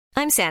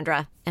I'm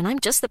Sandra, and I'm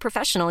just the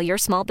professional your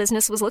small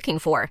business was looking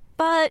for.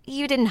 But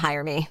you didn't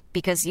hire me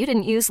because you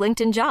didn't use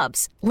LinkedIn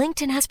Jobs.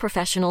 LinkedIn has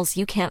professionals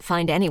you can't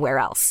find anywhere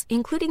else,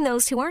 including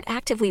those who aren't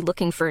actively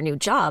looking for a new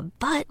job,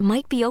 but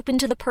might be open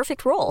to the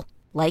perfect role,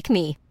 like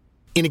me.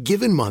 In a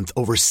given month,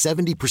 over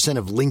 70%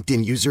 of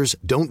LinkedIn users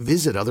don't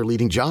visit other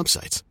leading job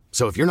sites.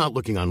 So if you're not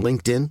looking on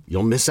LinkedIn,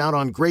 you'll miss out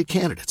on great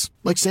candidates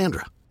like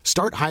Sandra.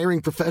 Start hiring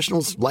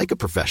professionals like a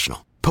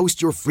professional.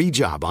 Post your free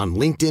job on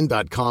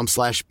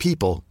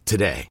linkedin.com/people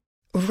today.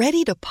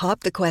 Ready to pop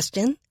the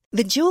question?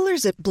 The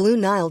jewelers at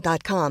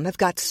BlueNile.com have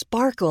got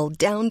sparkle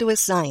down to a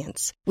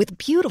science with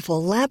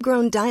beautiful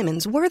lab-grown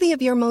diamonds worthy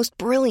of your most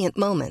brilliant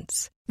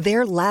moments.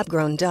 Their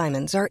lab-grown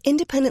diamonds are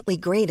independently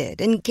graded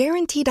and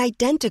guaranteed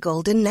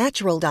identical to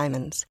natural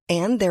diamonds,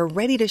 and they're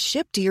ready to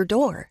ship to your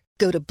door.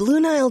 Go to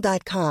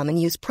BlueNile.com and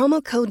use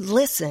promo code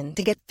LISTEN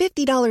to get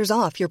 $50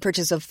 off your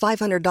purchase of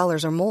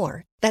 $500 or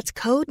more. That's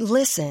code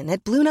LISTEN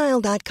at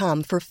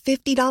BlueNile.com for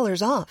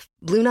 $50 off.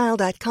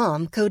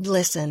 BlueNile.com, code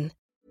LISTEN.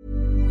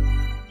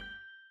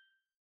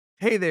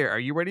 Hey there, are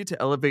you ready to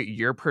elevate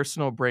your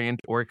personal brand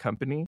or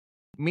company?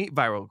 Meet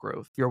Viral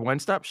Growth, your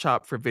one-stop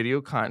shop for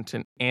video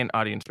content and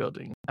audience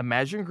building.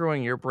 Imagine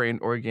growing your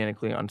brand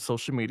organically on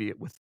social media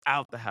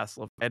without the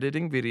hassle of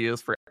editing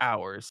videos for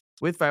hours.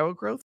 With Viral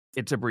Growth,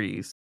 it's a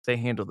breeze. They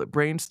handle the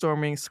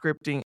brainstorming,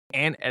 scripting,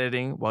 and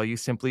editing while you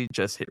simply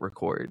just hit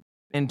record.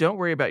 And don't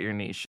worry about your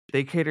niche.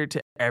 They cater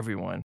to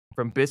everyone,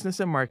 from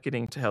business and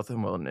marketing to health and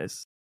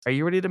wellness. Are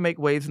you ready to make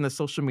waves in the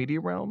social media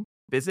realm?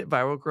 Visit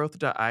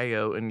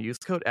viralgrowth.io and use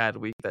code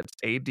ADWEEK, that's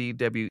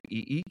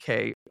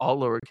ADWEEK, all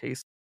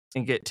lowercase,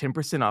 and get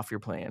 10% off your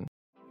plan.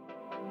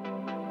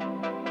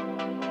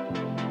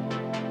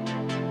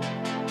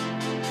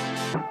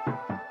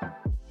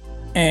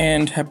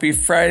 And happy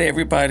Friday,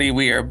 everybody.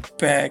 We are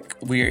back.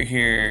 We are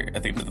here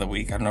at the end of the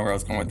week. I don't know where I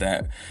was going with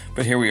that,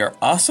 but here we are.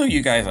 Also,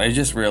 you guys, I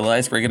just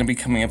realized we're going to be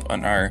coming up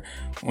on our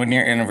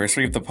 1-year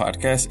anniversary of the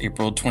podcast,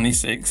 April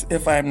 26th,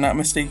 if I'm not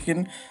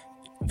mistaken.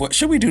 What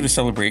should we do to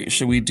celebrate?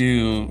 Should we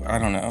do, I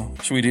don't know,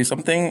 should we do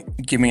something?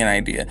 Give me an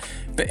idea.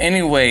 But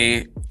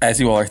anyway, as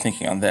you all are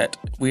thinking on that,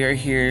 we are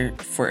here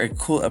for a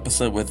cool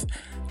episode with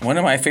one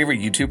of my favorite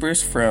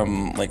YouTubers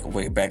from like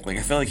way back. Like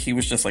I feel like he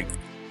was just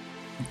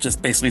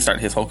basically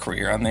started his whole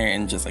career on there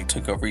and just like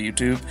took over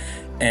YouTube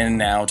and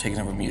now taking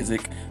over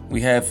music.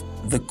 We have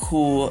the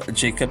cool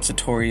Jacob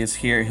Sartorius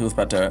here who's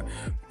about to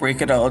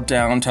break it all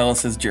down, tell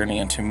us his journey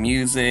into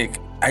music.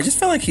 I just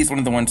feel like he's one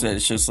of the ones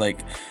that's just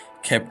like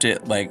kept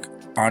it like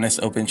honest,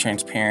 open,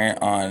 transparent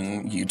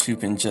on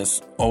YouTube and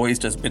just always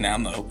just been out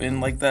in the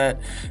open like that,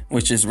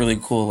 which is really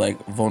cool,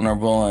 like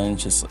vulnerable and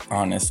just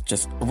honest,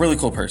 just a really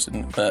cool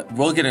person. But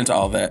we'll get into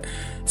all that.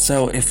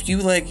 So if you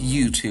like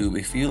YouTube,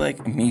 if you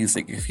like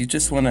music, if you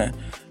just want to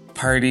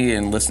party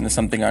and listen to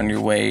something on your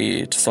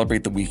way to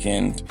celebrate the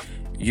weekend,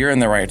 you're in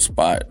the right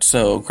spot.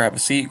 So grab a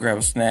seat, grab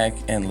a snack,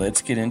 and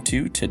let's get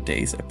into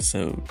today's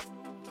episode.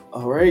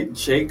 All right,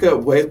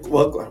 Jacob,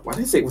 welcome. Why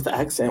did I say it with the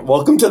accent?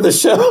 Welcome to the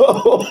show.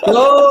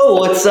 Hello,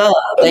 what's up?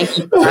 Thank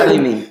you for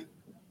having me.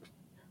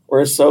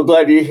 We're so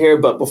glad you're here.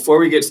 But before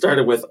we get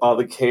started with all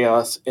the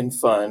chaos and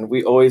fun,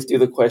 we always do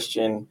the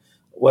question,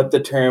 what the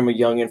term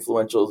young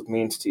influentials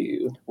means to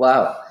you.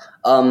 Wow.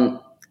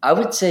 I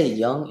would say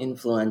young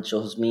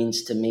influentials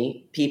means to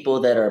me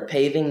people that are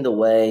paving the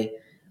way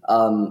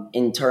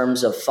in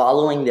terms of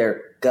following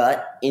their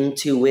gut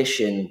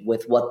intuition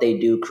with what they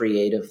do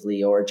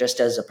creatively or just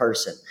as a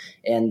person.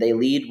 And they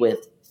lead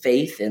with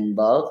faith and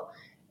love.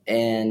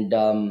 And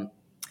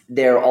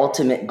their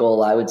ultimate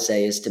goal, I would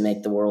say, is to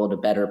make the world a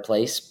better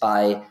place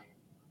by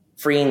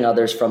freeing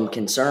others from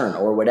concern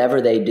or whatever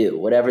they do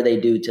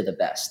to the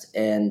best.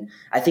 And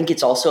I think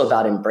it's also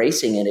about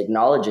embracing and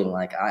acknowledging,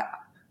 like,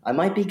 I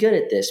might be good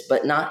at this,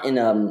 but not in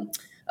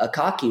a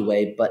cocky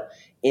way, but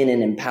in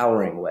an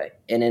empowering way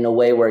and in a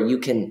way where you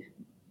can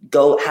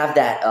go have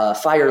that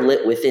fire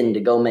lit within to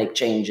go make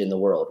change in the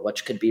world,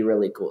 which could be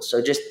really cool.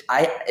 So just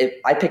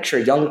I picture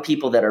young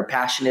people that are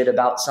passionate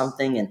about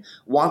something and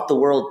want the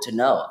world to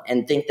know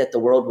and think that the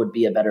world would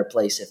be a better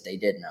place if they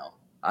did know.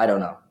 I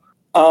don't know.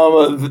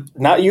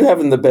 Not you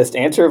having the best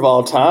answer of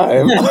all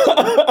time.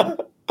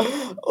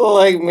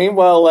 Like,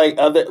 meanwhile,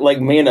 like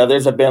me and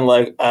others have been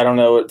like, I don't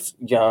know, it's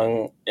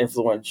young,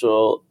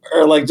 influential,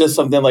 or like just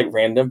something like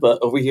random, but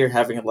over here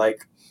having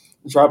like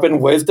dropping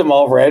wisdom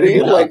already.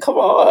 Yeah. Like, come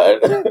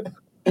on.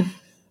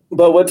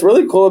 But what's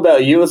really cool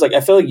about you is like,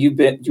 I feel like you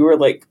were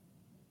like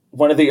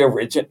one of the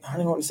I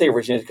don't want to say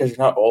originators because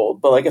you're not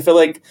old, but like, I feel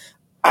like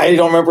I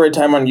don't remember a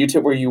time on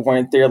YouTube where you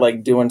weren't there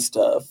like doing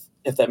stuff,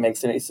 if that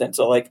makes any sense.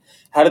 So like,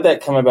 how did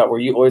that come about? Were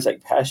you always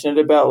like passionate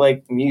about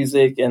like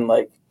music and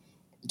like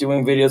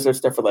doing videos or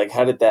stuff, or like,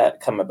 how did that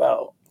come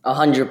about?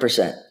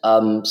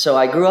 100%. So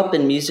I grew up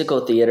in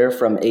musical theater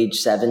from age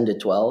 7 to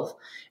 12.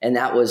 And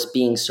that was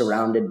being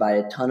surrounded by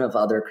a ton of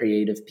other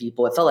creative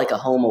people. It felt like a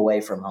home away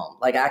from home,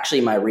 like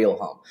actually my real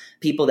home.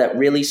 People that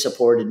really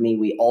supported me.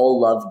 We all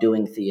loved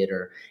doing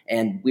theater,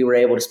 and we were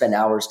able to spend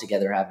hours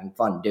together having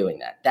fun doing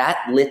that. That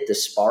lit the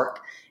spark.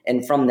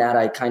 And from that,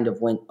 I kind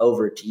of went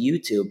over to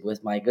YouTube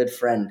with my good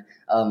friend,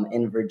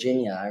 in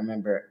Virginia. I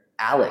remember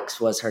Alex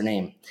was her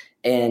name.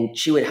 And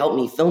she would help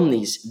me film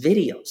these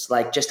videos,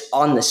 like just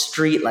on the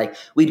street. Like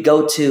we'd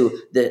go to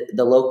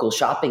the local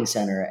shopping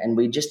center and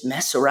we'd just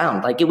mess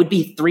around. Like it would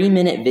be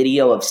 3-minute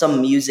video of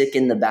some music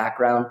in the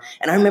background.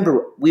 And I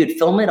remember we would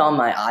film it on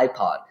my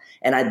iPod.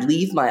 And I'd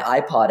leave my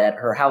iPod at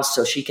her house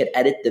so she could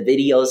edit the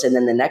videos. And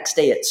then the next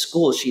day at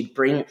school, she'd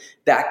bring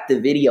back the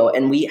video.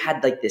 And we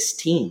had like this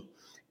team.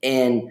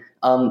 And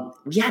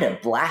we had a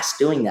blast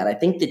doing that. I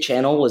think the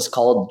channel was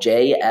called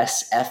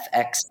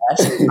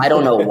JSFXS. I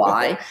don't know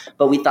why,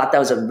 but we thought that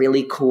was a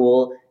really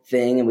cool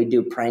thing. And we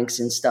do pranks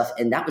and stuff.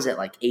 And that was at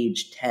like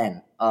age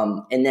 10.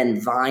 And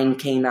then Vine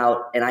came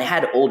out, and I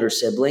had an older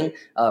sibling,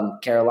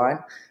 Caroline,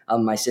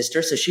 my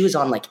sister. So she was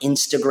on like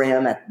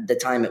Instagram at the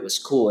time. It was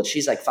cool. And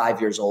she's like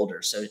 5 years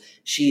older. So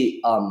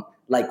she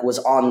like was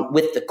on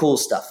with the cool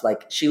stuff.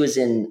 Like she was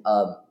in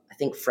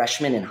I think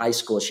freshman in high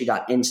school. She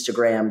got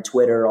Instagram,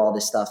 Twitter, all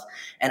this stuff.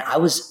 And I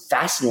was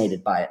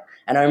fascinated by it.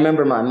 And I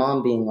remember my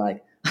mom being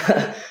like,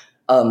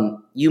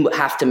 you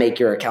have to make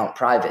your account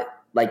private.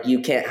 Like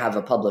you can't have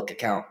a public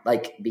account,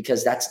 like,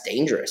 because that's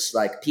dangerous.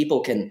 Like people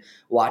can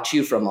watch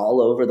you from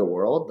all over the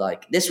world.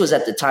 Like this was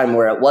at the time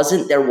where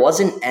there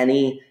wasn't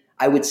any,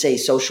 I would say,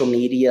 social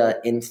media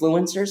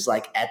influencers,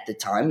 like at the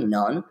time,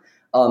 none.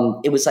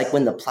 It was like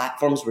when the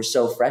platforms were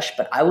so fresh,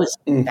 but I was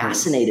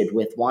fascinated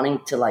with wanting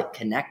to like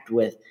connect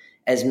with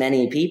as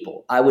many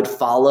people. I would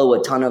follow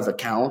a ton of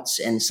accounts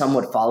and some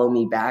would follow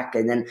me back,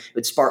 and then it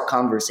would spark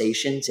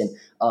conversations. And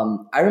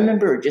I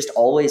remember just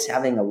always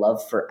having a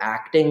love for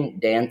acting,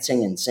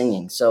 dancing, and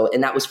singing. So,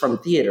 and that was from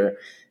theater.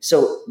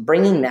 So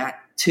bringing that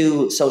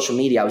to social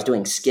media, I was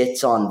doing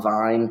skits on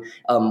Vine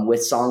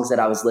with songs that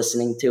I was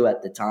listening to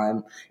at the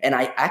time. And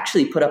I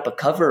actually put up a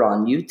cover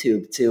on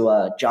YouTube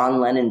to John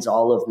Lennon's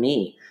All of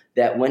Me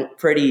that went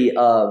pretty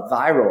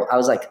viral. I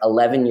was like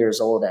 11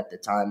 years old at the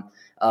time.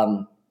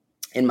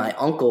 And my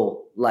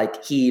uncle,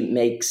 like, he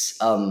makes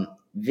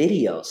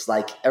videos,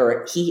 like,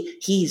 or he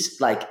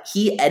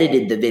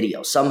edited the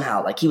video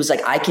somehow. Like he was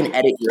like, I can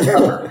edit your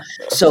cover.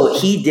 So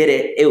he did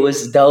it. It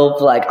was dope.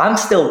 Like I'm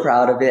still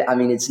proud of it. I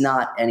mean, it's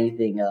not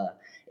anything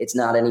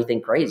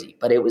crazy,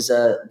 but it was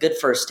a good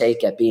first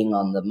take at being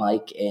on the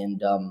mic.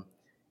 And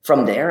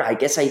from there, I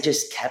guess I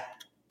just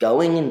kept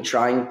going and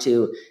trying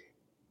to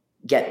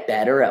get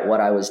better at what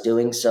I was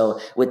doing. So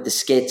with the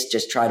skits,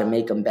 just try to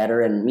make them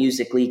better. And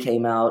Musically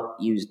came out,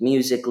 used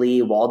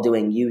Musically while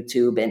doing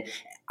YouTube. And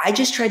I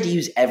just tried to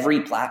use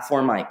every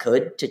platform I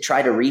could to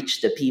try to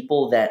reach the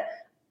people that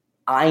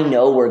I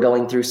know were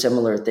going through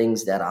similar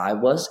things that I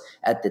was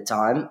at the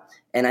time.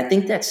 And I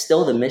think that's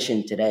still the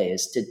mission today,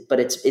 but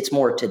it's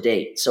more to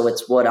date. So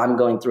it's what I'm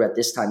going through at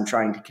this time,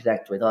 trying to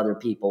connect with other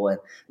people and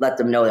let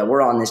them know that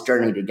we're on this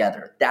journey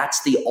together.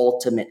 That's the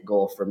ultimate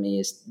goal for me,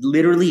 is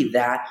literally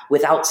that,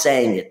 without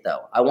saying it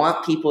though. I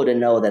want people to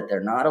know that they're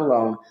not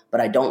alone,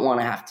 but I don't want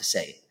to have to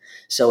say it.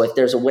 So if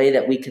there's a way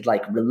that we could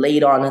like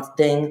relate on a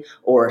thing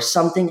or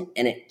something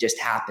and it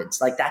just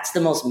happens, like that's the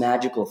most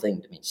magical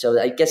thing to me.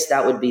 So I guess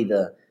that would be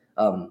the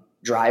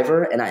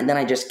driver. And then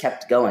I just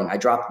kept going. I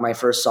dropped my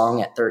first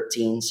song at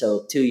 13.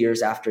 So 2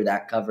 years after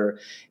that cover,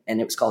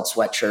 and it was called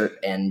Sweatshirt,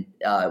 and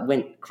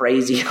went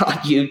crazy on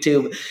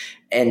YouTube.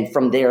 And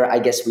from there, I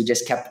guess we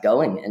just kept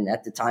going. And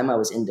at the time I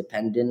was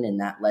independent, and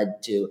that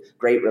led to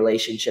great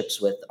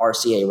relationships with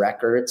RCA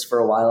Records. For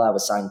a while I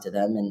was signed to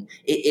them, and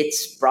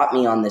it's brought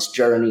me on this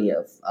journey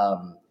of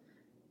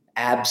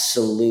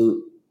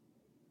absolute,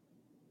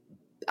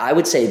 I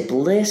would say,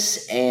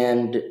 bliss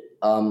and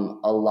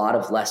a lot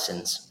of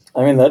lessons.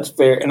 I mean, that's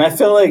fair. And I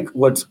feel like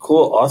what's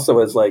cool also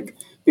is like,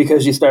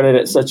 because you started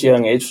at such a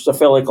young age, which I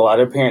feel like a lot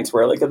of parents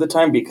were like at the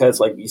time,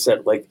 because like you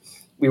said, like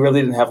we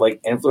really didn't have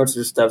like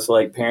influencers stuff. So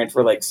like parents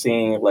were like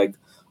seeing like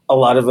a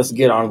lot of us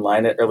get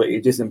online at early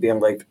ages and being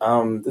like,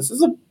 this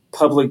is a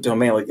public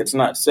domain, like it's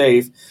not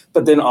safe.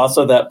 But then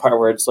also that part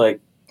where it's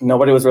like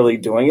nobody was really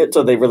doing it.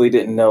 So they really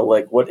didn't know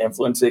like what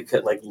influence it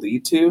could like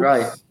lead to.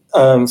 Right.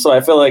 So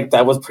I feel like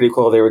that was pretty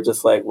cool. They were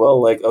just like, well,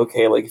 like,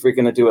 okay, like if you're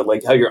going to do it,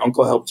 like how your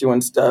uncle helped you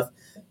and stuff.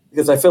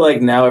 Because I feel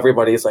like now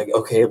everybody is like,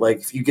 okay, like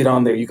if you get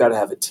on there, you got to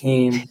have a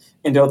team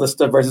and do all this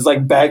stuff. Versus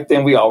like back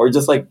then, we all were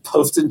just like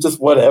posting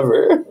just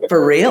whatever.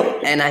 For real.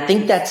 And I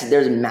think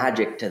there's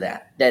magic to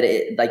that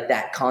it, like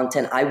that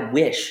content. I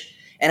wish,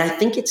 and I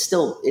think it's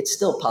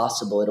still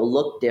possible. It'll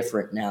look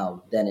different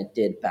now than it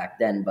did back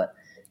then. But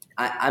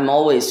I'm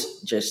always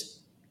just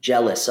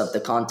jealous of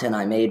the content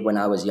I made when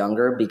I was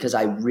younger, because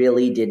I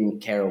really didn't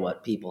care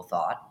what people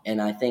thought.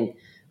 And I think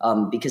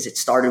because it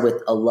started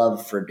with a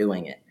love for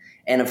doing it.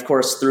 And of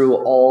course, through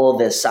all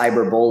the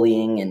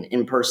cyberbullying and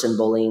in-person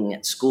bullying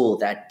at school,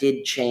 that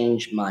did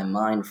change my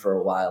mind for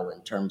a while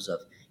in terms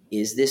of,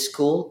 is this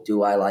cool?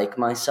 Do I like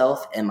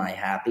myself? Am I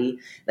happy?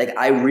 Like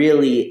I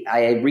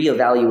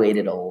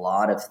reevaluated a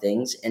lot of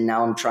things, and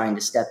now I'm trying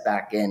to step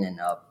back in and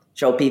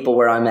show people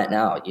where I'm at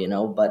now, you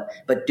know, but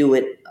do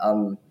it.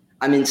 I'm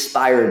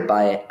inspired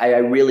by it. I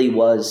really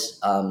was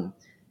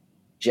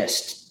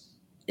just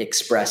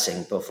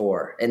expressing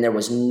before, and there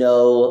was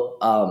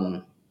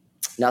no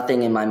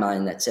nothing in my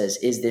mind that says,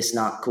 is this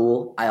not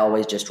cool? I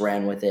always just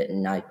ran with it.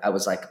 And I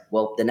was like,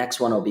 well, the next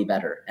one will be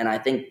better. And I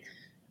think,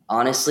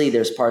 honestly,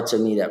 there's parts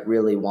of me that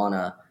really want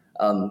to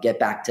get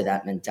back to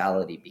that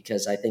mentality,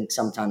 because I think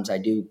sometimes I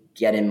do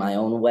get in my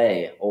own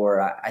way,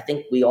 or I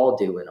think we all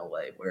do in a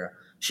way, where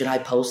should I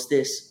post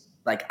this?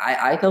 Like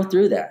I go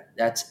through that.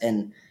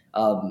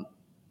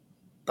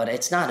 But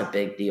it's not a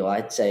big deal.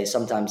 I'd say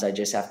sometimes I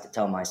just have to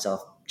tell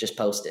myself, just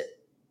post it.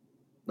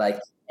 Like,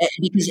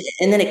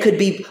 and then it could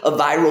be a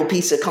viral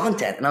piece of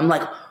content. And I'm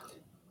like,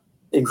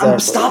 exactly. I'm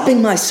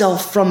stopping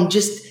myself from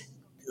just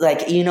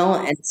like, and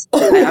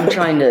I'm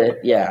trying to,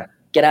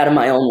 get out of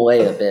my own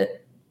way a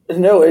bit.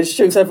 No, it's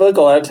true. Because I feel like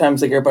a lot of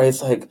times, like,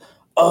 everybody's like,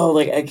 oh,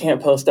 like, I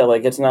can't post that.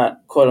 Like, it's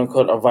not, quote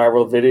unquote, a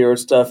viral video or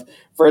stuff.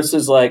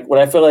 Versus, like, what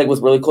I feel like was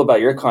really cool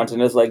about your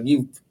content is, like,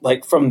 you,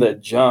 like, from the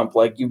jump,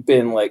 like, you've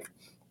been, like,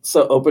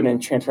 so open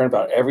and transparent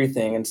about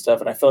everything and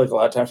stuff. And I feel like a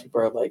lot of times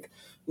people are like,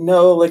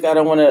 no, like, I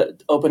don't want to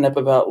open up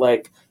about,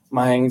 like,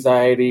 my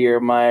anxiety or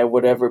my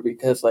whatever,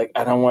 because, like,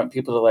 I don't want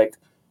people to, like,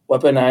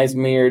 weaponize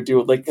me or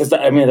do, like, because,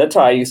 I mean, that's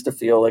how I used to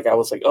feel. Like, I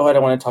was like, oh, I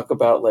don't want to talk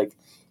about, like,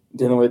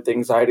 dealing with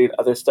anxiety and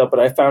other stuff. But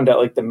I found out,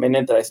 like, the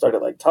minute that I started,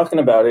 like, talking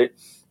about it,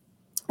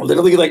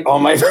 literally, like, all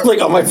my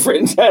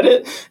friends had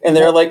it, and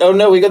they're like, oh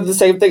no, we got the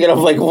same thing. And I'm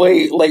like,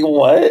 wait, like,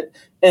 what?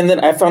 And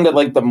then I found that,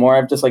 like, the more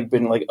I've just, like,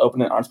 been, like,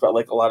 open and honest about,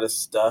 like, a lot of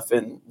stuff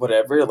and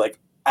whatever, like,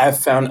 I've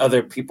found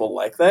other people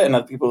like that, and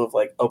other people have,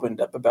 like, opened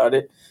up about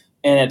it.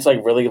 And it's, like,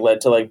 really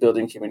led to, like,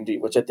 building community,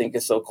 which I think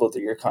is so cool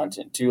through your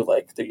content too,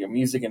 like, through your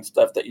music and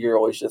stuff, that you're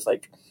always just,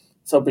 like,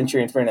 so open,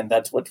 transparent, and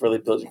that's what's really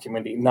building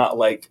community, not,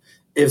 like,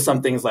 if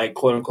something's, like,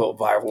 quote unquote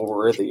viral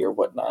worthy or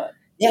whatnot.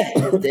 Yeah,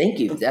 thank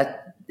you.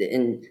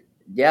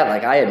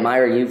 Like, I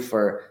admire you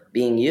for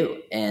being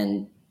you,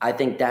 and I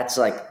think that's,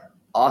 like,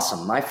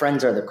 awesome. My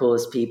friends are the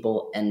coolest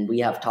people, and we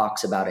have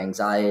talks about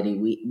anxiety.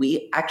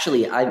 We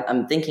actually,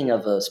 I'm thinking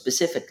of a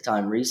specific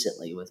time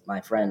recently with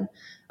my friend.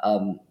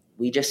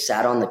 We just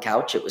sat on the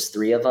couch. It was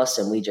 3 of us,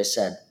 and we just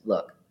said,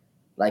 look,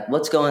 like,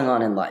 what's going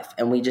on in life?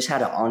 And we just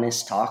had an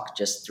honest talk,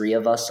 just 3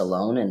 of us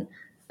alone, and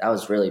that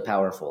was really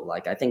powerful.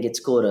 Like, I think it's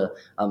cool to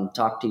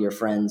talk to your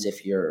friends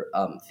if you're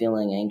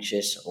feeling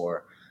anxious,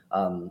 or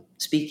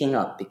speaking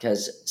up,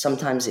 because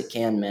sometimes it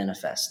can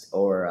manifest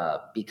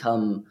or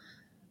become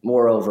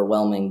more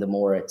overwhelming the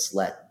more it's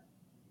let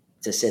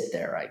to sit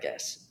there, I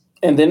guess.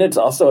 And then it's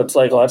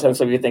like a lot of times,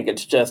 like, you think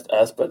it's just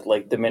us, but,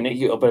 like, the minute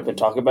you open up and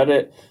talk about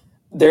it,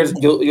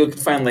 you'll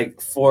find,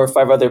 like, 4 or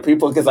 5 other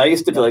people. Because I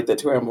used to be like that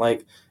too. I'm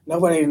like,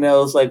 nobody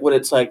knows, like, what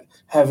it's like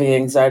having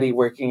anxiety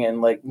working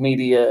in, like,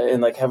 media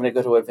and, like, having to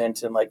go to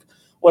events and, like,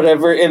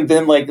 whatever. And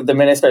then, like, the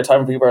minute I start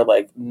talking, people are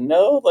like,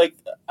 no, like,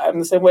 I'm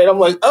the same way. And I'm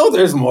like, oh,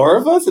 there's more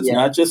of us. It's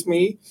not just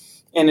me.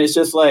 And it's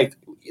just, like,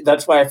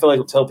 that's why I feel like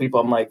I tell people,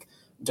 I'm like,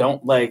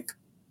 don't, like,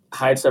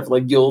 hide stuff.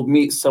 Like, you'll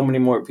meet so many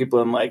more people,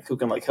 and, like, who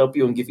can, like, help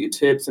you and give you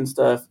tips and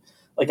stuff.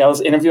 Like, I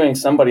was interviewing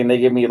somebody, and they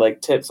gave me,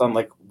 like, tips on,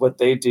 like, what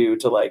they do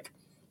to, like,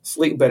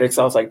 sleep better. Because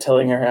I was, like,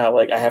 telling her how,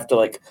 like, I have to,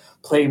 like,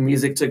 play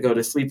music to go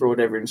to sleep or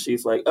whatever. And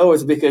she's like, oh,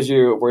 it's because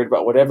you're worried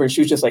about whatever. And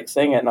she was just, like,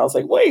 saying it. And I was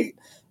like, wait,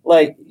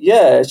 like,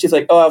 yeah. She's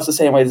like, oh, I was the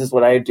same way. This is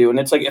what I do. And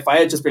it's like, if I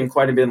had just been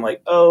quiet and been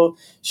like, oh,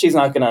 she's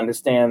not going to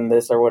understand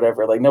this or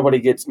whatever, like, nobody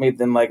gets me,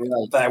 then, like,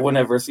 I would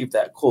never receive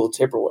that cool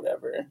tip or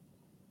whatever.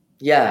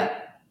 Yeah,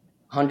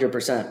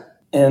 100%.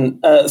 And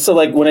so,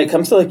 like, when it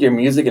comes to, like, your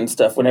music and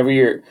stuff, whenever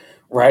you're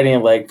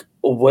writing, like,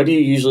 what do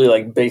you usually,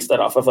 like, base that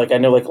off of? Like, I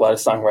know, like, a lot of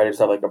songwriters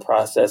have, like, a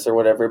process or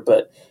whatever,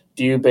 but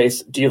do you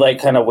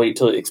like, kind of wait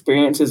till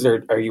experiences,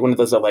 or are you one of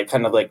those that, like,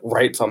 kind of, like,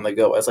 writes on the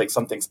go as, like,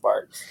 something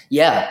sparks?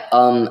 Yeah,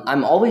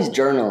 I'm always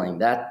journaling.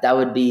 That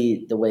would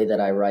be the way that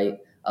I write.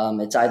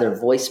 It's either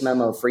voice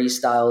memo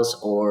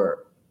freestyles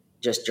or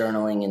just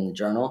journaling in the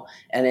journal.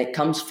 And it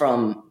comes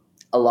from,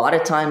 a lot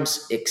of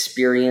times,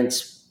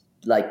 experience.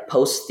 Like,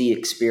 post the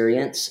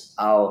experience,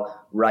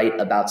 I'll write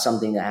about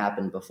something that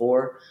happened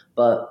before.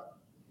 But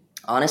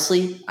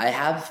honestly, I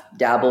have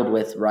dabbled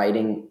with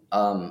writing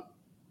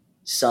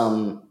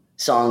some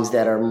songs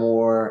that are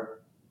more,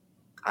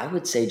 I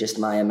would say, just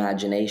my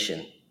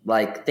imagination,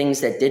 like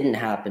things that didn't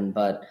happen,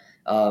 but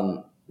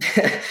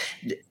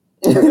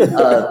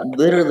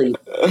literally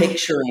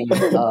picturing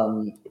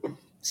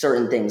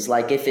certain things.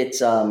 Like, if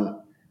it's,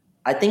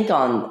 I think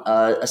on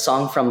a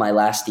song from my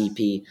last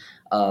EP,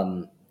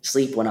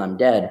 Sleep When I'm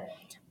Dead,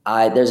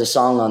 there's a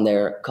song on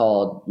there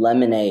called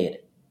Lemonade,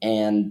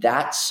 and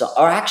that's,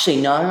 or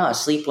actually, no,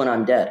 Sleep When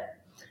I'm Dead.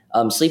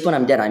 Sleep When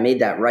I'm Dead, I made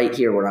that right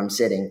here where I'm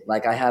sitting.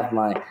 Like, I have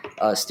my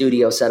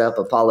studio set up,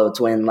 Apollo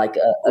Twin, like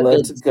a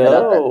good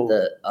setup at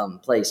the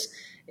place,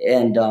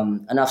 and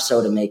enough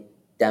so to make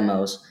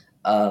demos,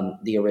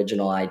 the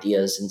original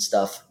ideas and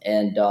stuff.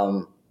 And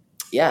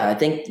I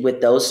think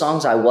with those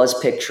songs, I was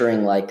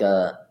picturing, like,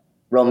 a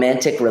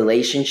romantic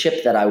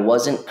relationship that I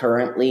wasn't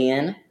currently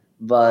in,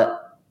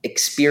 but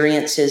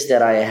experiences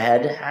that I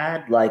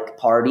had, like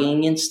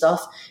partying and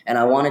stuff. And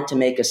I wanted to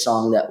make a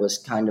song that was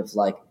kind of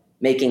like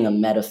making a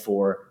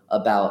metaphor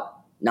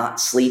about not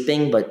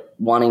sleeping, but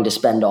wanting to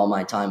spend all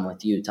my time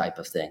with you type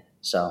of thing.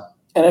 So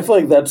And I feel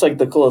like that's like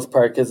the coolest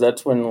part because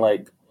that's when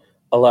like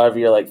a lot of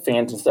your like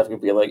fans and stuff can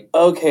be like,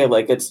 okay,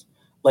 like it's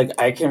like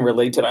I can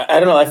relate to it. I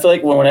don't know. I feel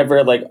like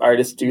whenever like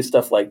artists do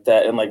stuff like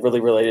that and like really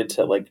related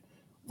to like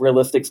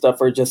realistic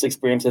stuff or just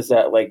experiences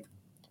that like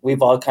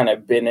we've all kind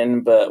of been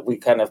in, but we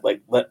kind of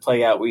like let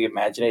play out, we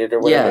imagine it or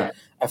whatever. Yeah,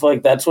 I feel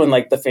like that's when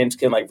like the fans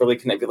can like really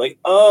connect, be like,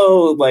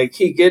 oh, like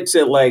he gets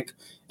it, like,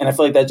 and I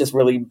feel like that just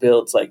really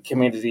builds like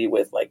community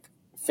with like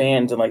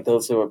fans and like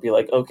those who would be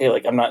like, okay,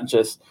 like I'm not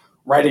just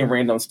writing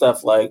random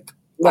stuff, like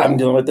I'm right.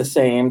 dealing with the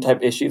same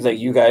type issues that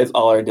you guys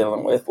all are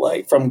dealing with,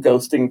 like from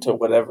ghosting to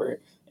whatever,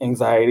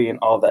 anxiety and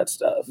all that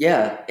stuff.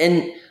 Yeah,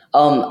 and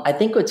I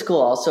think what's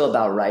cool also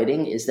about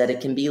writing is that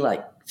it can be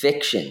like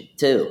fiction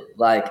too.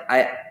 Like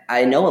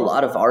I know a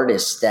lot of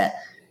artists that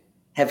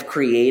have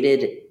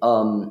created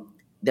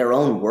their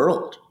own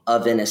world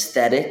of an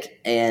aesthetic,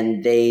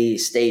 and they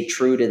stay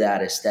true to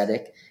that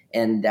aesthetic,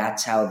 and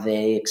that's how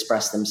they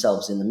express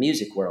themselves in the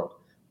music world.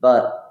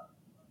 But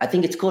I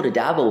think it's cool to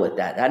dabble with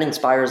that. That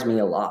inspires me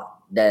a lot.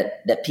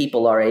 That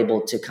people are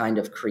able to kind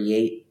of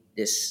create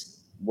this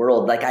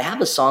world. Like I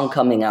have a song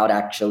coming out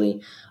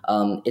actually.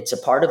 It's a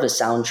part of a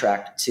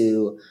soundtrack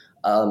to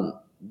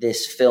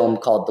this film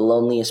called The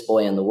Loneliest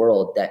Boy in the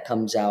World that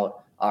comes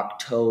out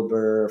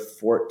October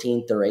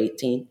 14th or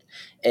 18th.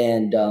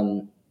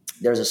 And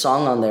there's a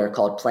song on there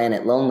called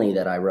Planet Lonely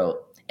that I wrote.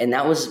 And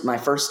that was my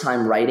first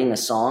time writing a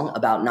song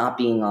about not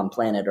being on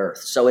planet Earth.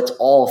 So it's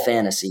all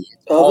fantasy.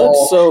 It's Oh, that's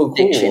all so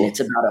fiction. cool.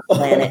 It's about a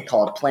planet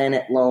called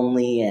Planet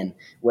Lonely and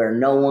where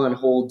no one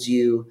holds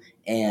you.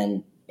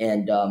 And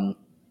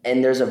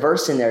there's a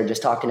verse in there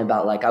just talking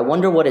about like, I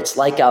wonder what it's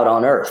like out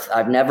on Earth.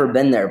 I've never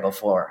been there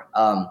before.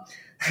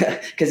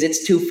 Because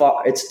it's too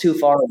far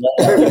away,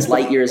 it's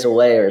light years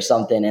away or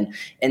something,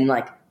 and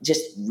like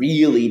just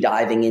really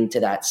diving into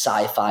that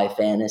sci-fi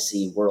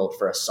fantasy world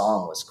for a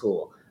song was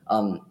cool.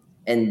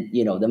 And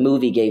you know, the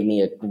movie gave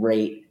me a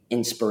great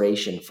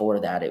inspiration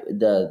for that.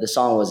 The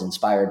song was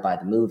inspired by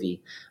the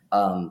movie,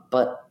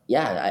 but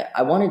yeah,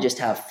 I want to just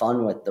have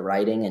fun with the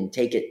writing and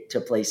take it to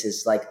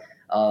places like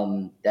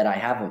that I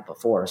haven't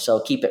before.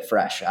 So keep it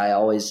fresh.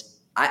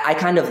 I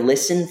kind of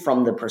listen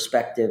from the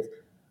perspective,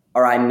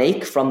 or I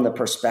make from the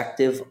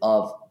perspective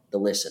of the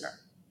listener.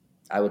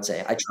 I would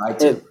say I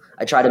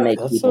try to make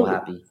That's people so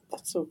happy.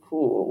 that's so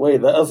cool.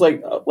 Wait, that was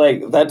like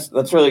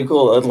that's really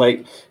cool and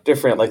like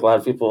different. Like a lot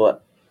of people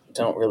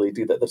don't really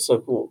do that. That's so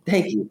cool.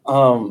 Thank you.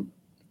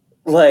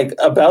 Like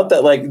about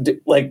that,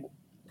 like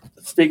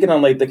speaking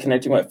on like the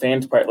connecting with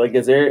fans part. Like,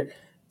 is there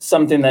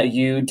something that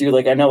you do?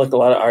 Like, I know like a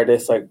lot of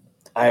artists. Like,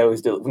 I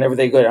always do whenever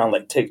they go down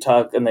like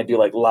TikTok and they do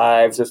like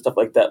lives or stuff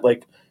like that.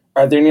 Like,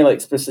 are there any like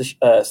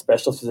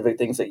specific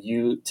things that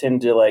you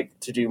tend to like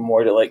to do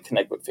more to like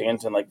connect with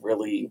fans and like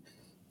really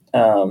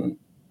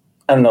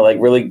I don't know, like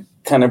really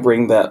kind of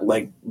bring that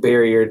like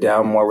barrier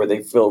down more where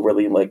they feel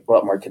really like a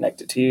lot more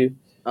connected to you?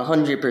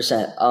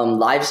 100%.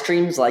 Live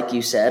streams, like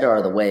you said,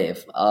 are the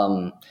wave.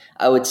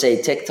 I would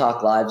say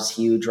TikTok live is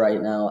huge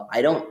right now.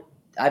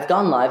 I've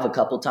gone live a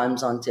couple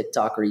times on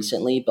TikTok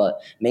recently,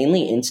 but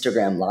mainly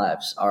Instagram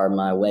lives are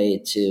my way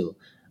to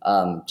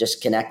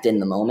just connect in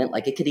the moment.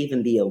 Like it could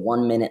even be a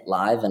 1 minute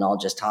live and I'll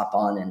just hop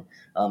on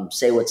and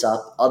say what's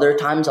up. Other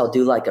times I'll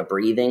do like a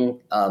breathing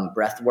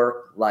breath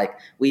work. Like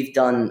we've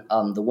done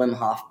the Wim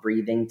Hof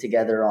breathing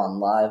together on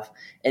live,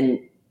 and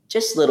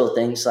just little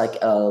things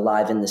like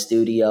live in the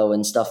studio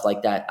and stuff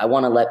like that. I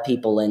want to let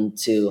people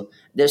into,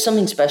 there's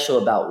something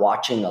special about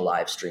watching a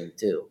live stream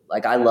too.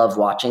 Like I love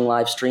watching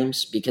live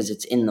streams because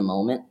it's in the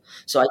moment.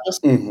 So I guess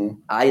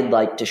I'd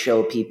like to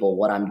show people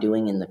what I'm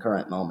doing in the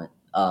current moment.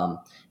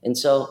 And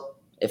so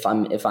if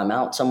I'm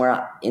out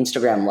somewhere,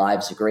 Instagram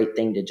Live's a great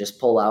thing to just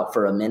pull out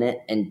for a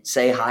minute and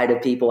say hi to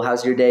people.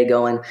 How's your day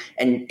going?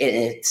 And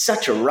it's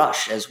such a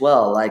rush as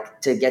well, like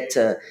to get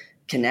to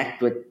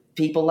connect with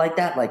people like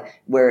that,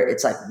 like where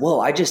it's like, whoa,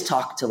 I just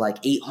talked to like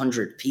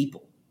 800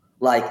 people.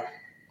 Like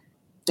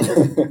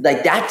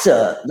that's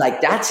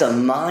a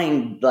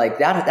mind, like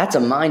that's a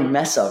mind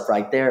mess up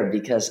right there,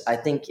 because I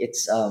think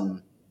it's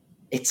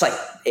like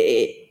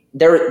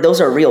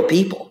those are real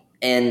people.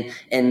 And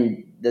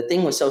the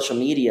thing with social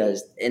media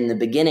is in the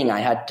beginning I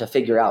had to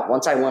figure out,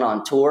 once I went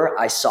on tour,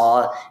 I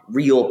saw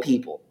real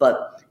people,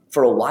 but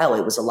for a while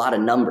it was a lot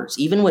of numbers.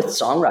 Even with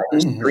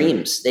songwriters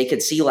streams, they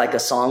could see like a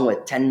song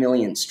with 10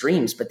 million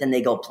streams, but then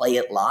they go play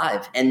it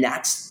live. And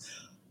that's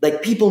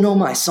like, people know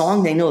my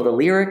song. They know the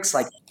lyrics.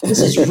 Like,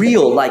 this is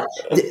real. Like,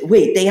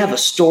 wait, they have a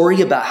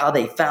story about how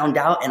they found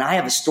out. And I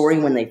have a story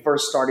when they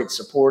first started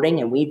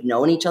supporting, and we've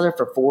known each other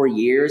for 4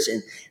 years.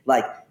 And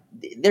like,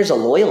 there's a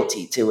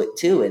loyalty to it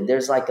too. And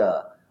there's like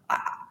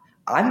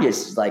I'm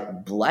just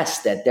like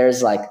blessed that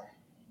there's like,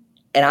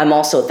 and I'm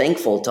also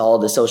thankful to all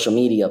the social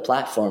media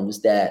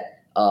platforms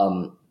that,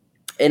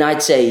 and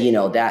I'd say, you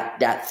know,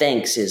 that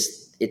thanks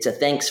it's a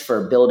thanks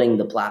for building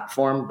the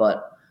platform,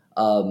 but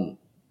I'm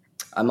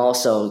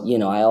also, you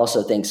know, I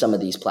also think some of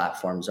these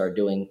platforms are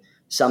doing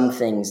some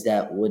things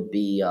that would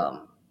be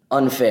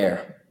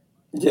unfair.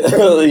 Yeah,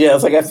 yeah.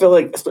 It's like I feel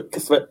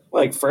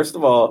like first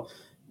of all,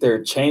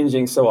 they're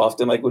changing so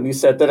often. Like when you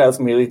said that, I was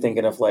immediately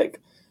thinking of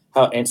like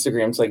how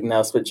Instagram's like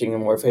now switching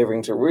and more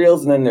favoring to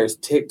Reels, and then there's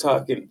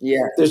TikTok, and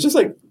Yeah. there's just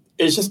like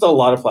it's just a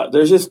lot of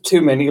there's just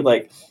too many.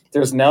 Like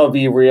there's now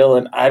Be Real,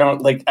 and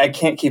I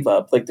can't keep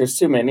up. Like there's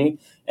too many,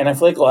 and I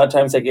feel like a lot of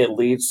times like it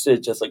leads to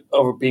just like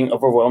being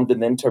overwhelmed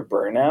and then to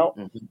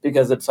burnout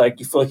because it's like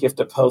you feel like you have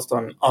to post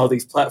on all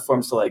these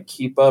platforms to like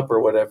keep up or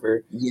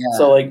whatever. Yeah.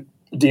 So like,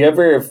 do you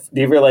ever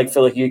like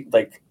feel like you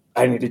like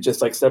I need to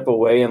just like step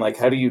away, and like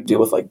how do you deal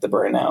with like the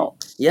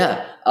burnout?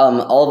 Yeah,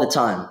 all the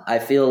time. I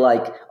feel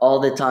like all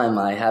the time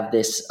I have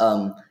this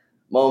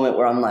moment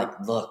where I'm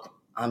like, look,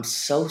 I'm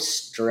so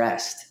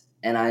stressed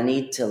and I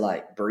need to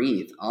like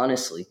breathe,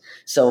 honestly.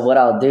 So what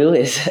I'll do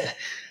is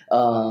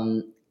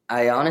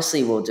I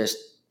honestly will just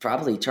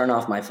probably turn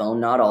off my phone,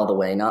 not all the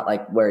way, not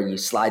like where you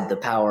slide the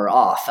power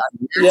off. I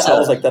mean, I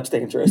was like, that's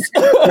dangerous.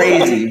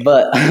 crazy,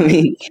 but I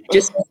mean,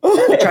 just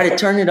I try to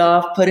turn it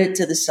off, put it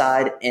to the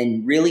side,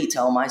 and really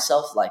tell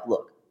myself, like,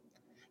 look,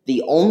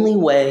 the only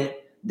way,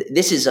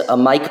 this is a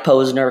Mike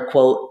Posner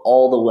quote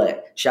all the way.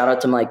 Shout out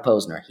to Mike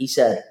Posner. He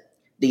said,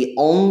 the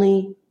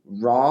only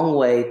wrong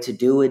way to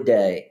do a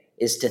day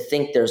is to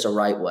think there's a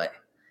right way.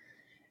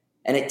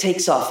 And it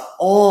takes off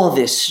all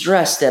this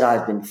stress that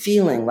I've been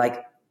feeling.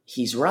 Like,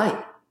 he's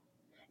right.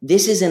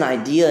 This is an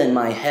idea in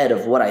my head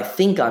of what I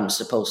think I'm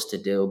supposed to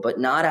do, but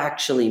not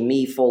actually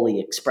me fully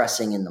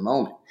expressing in the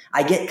moment.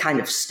 I get kind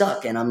of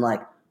stuck and I'm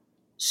like,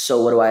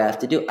 so what do I have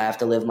to do? I have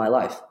to live my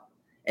life.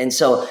 And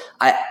so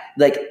I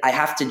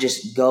have to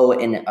just go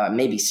and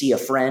maybe see a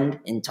friend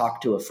and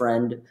talk to a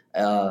friend.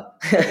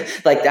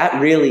 Like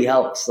that really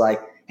helps, like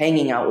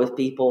hanging out with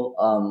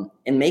people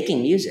and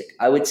making music.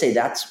 I would say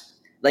that's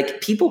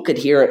like people could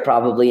hear it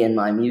probably in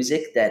my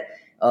music that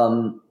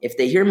if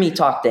they hear me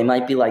talk, they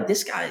might be like,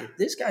 this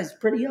guy's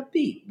pretty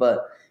upbeat.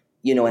 But,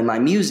 you know, in my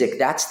music,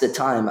 that's the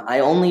time. I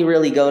only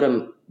really go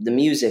to the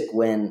music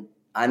when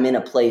I'm in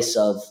a place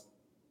of,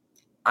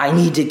 I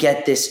need to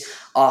get this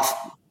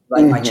off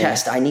my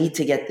chest. I need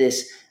to get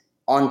this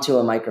onto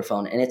a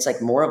microphone. And it's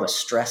like more of a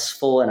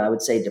stressful and I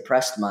would say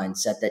depressed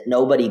mindset that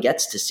nobody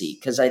gets to see.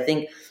 Because I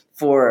think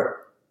for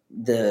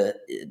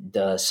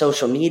the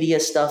social media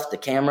stuff, the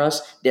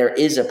cameras, there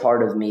is a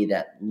part of me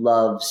that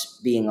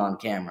loves being on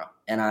camera.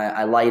 And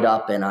I light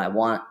up and I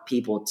want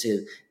people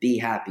to be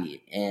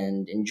happy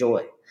and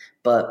enjoy.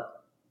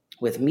 But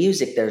with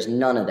music, there's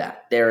none of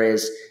that. There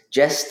is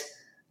just,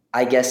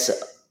 I guess,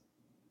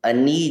 a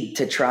need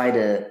to try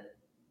to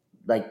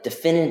like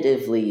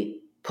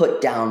definitively put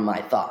down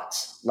my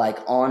thoughts, like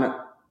on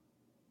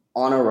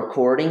a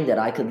recording that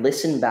I could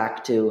listen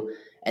back to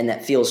and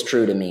that feels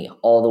true to me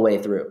all the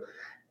way through.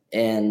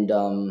 And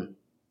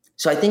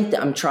so I think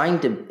that I'm trying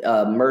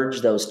to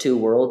merge those two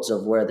worlds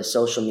of where the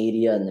social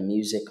media and the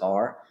music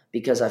are,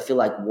 because I feel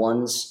like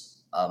one's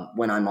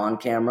when I'm on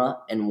camera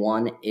and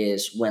one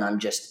is when I'm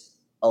just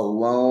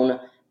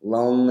alone,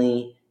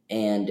 lonely,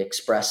 and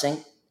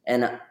expressing.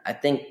 And I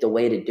think the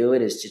way to do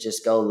it is to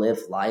just go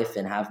live life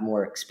and have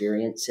more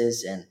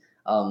experiences. And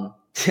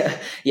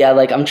yeah,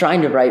 like I'm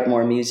trying to write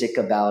more music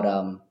about,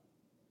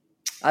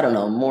 I don't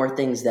know, more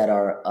things that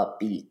are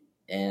upbeat.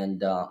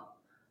 And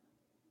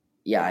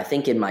yeah, I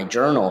think in my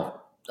journal,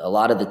 a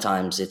lot of the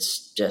times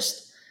it's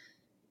just,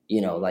 you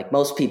know, like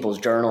most people's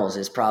journals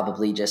is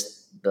probably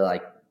just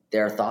like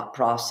their thought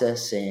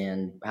process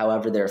and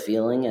however they're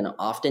feeling. And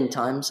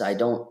oftentimes I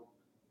don't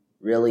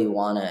really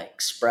want to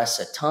express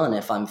a ton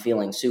if I'm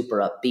feeling super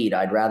upbeat.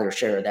 I'd rather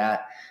share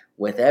that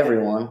with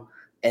everyone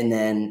and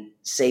then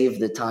save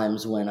the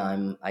times when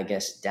I'm, I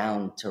guess,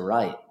 down to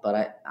write.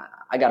 But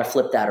I got to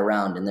flip that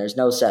around and there's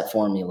no set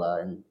formula.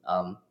 And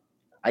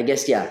I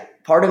guess, yeah,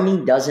 part of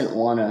me doesn't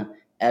want to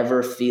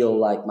ever feel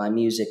like my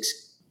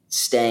music's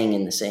staying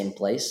in the same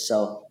place.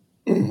 So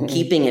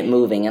keeping it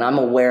moving. And I'm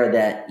aware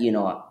that, you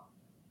know,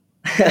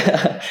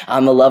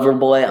 I'm a lover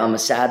boy. I'm a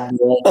sad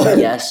boy.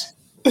 Yes,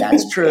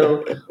 that's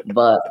true.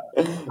 But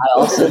I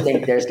also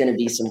think there's going to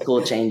be some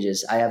cool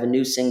changes. I have a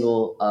new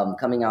single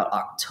coming out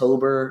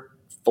October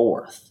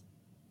 4th.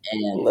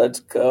 And let's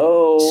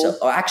go.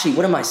 So actually,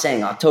 what am I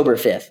saying? October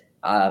 5th.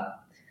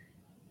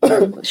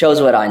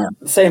 Shows what I know.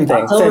 Same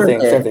thing.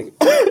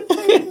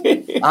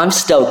 I'm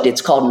stoked.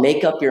 It's called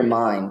Make Up Your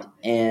Mind.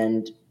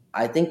 And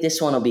I think this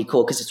one will be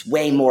cool because it's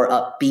way more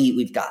upbeat.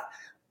 We've got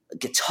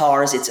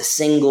guitars. It's a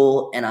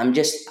single. And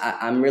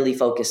I'm really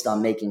focused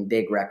on making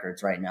big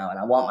records right now. And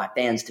I want my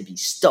fans to be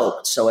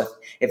stoked. So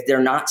if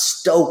they're not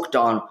stoked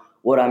on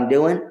what I'm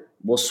doing,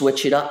 we'll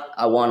switch it up.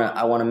 I want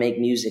to make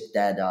music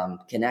that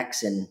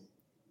connects and,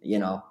 you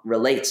know,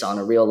 relates on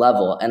a real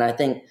level. And I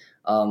think,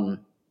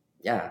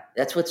 yeah,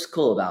 that's what's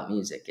cool about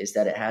music is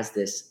that it has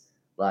this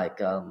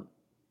like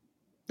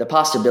the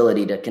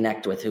possibility to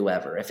connect with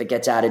whoever. If it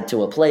gets added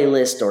to a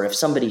playlist or if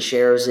somebody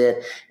shares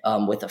it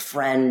with a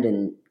friend,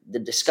 and the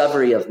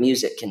discovery of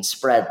music can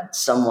spread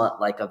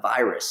somewhat like a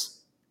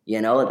virus.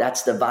 You know,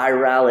 that's the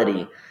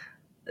virality.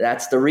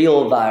 That's the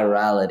real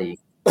virality.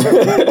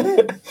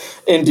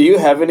 And do you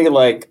have any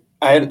like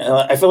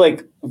I feel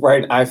like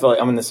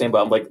I'm in the same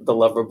boat. I'm like the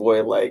lover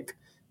boy. Like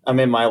I'm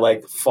in my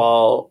like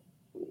fall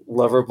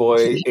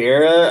Loverboy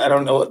era. I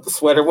don't know what the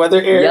sweater weather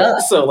era. Yeah.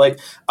 So like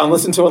I'm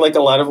listening to like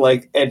a lot of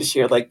like Ed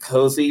Sheeran, like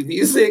cozy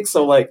music.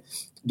 So like,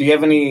 do you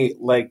have any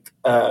like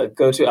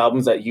go-to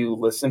albums that you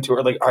listen to,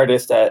 or like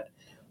artists that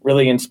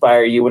really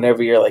inspire you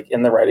whenever you're like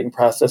in the writing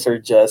process or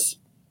just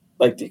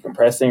like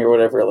decompressing or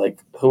whatever? Like,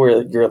 who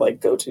are your like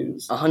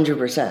go-tos?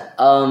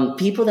 100%.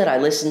 People that I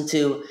listen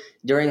to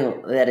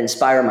that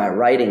inspire my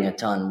writing a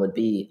ton would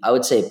be, I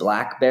would say,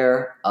 Black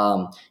Bear.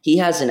 He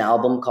has an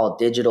album called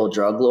Digital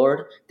Drug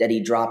Lord that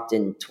he dropped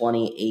in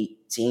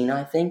 2018,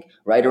 I think,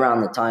 right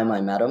around the time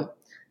I met him.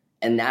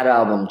 And that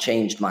album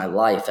changed my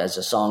life as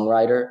a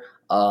songwriter,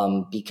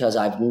 because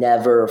I've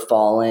never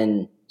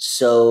fallen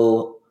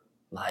so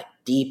like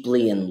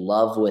deeply in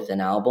love with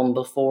an album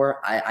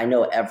before. I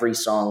know every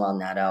song on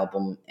that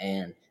album,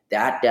 and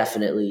that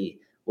definitely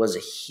was a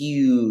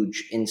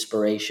huge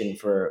inspiration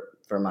for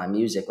my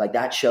music. Like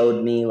that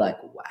showed me like,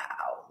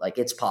 wow, like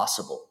it's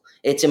possible.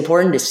 It's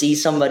important to see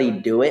somebody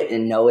do it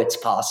and know it's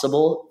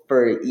possible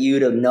for you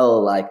to know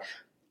like,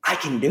 I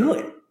can do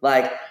it.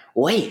 Like,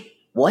 wait,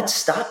 what's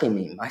stopping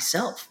me?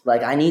 Myself.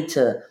 Like I need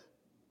to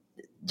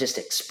just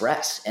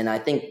express. And I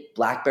think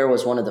Black Bear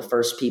was one of the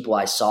first people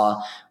I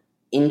saw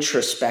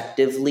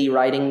introspectively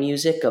writing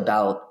music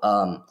about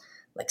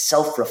like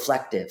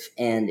self-reflective,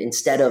 and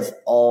instead of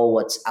all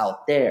what's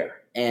out there.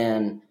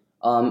 And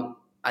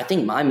I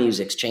think my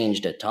music's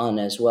changed a ton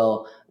as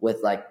well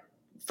with like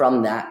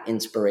from that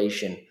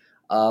inspiration,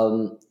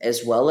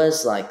 as well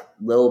as like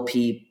Lil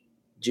Peep,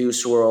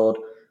 Juice WRLD,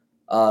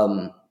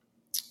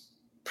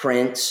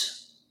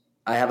 Prince.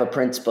 I have a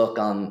Prince book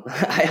on.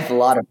 I have a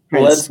lot of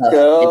Prince Let's stuff.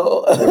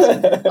 go.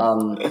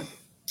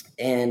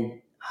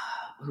 And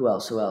who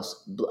else?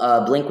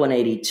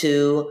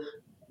 Blink-182.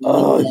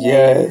 Oh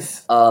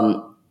yes.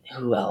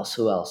 Who else?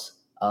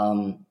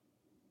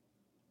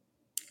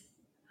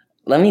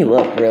 Let me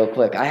look real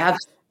quick. I have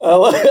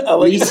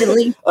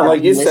recently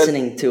I've been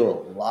listening to a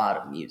lot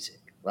of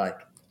music. Like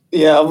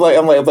yeah, I'm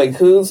like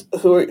who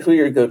are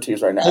your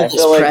go-tos right now?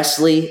 Elvis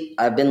Presley.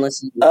 I've been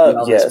listening to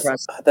Elvis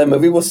Presley. That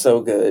movie was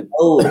so good.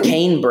 Oh,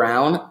 Kane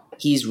Brown.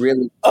 He's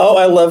really. Oh,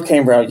 I love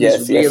Kane Brown.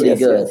 Yes, he's really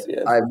good.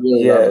 Yes. I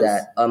really love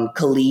that.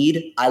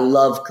 Khalid. I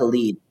love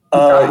Khalid.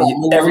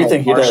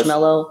 Everything he does.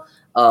 Marshmello.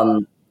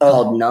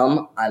 Called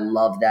Numb. I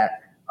love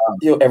that.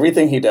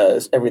 Everything he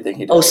does.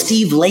 Oh,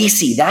 Steve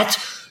Lacy.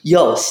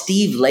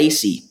 Steve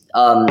Lacy.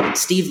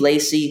 Steve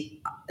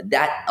Lacy.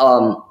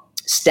 That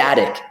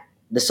Static.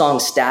 The song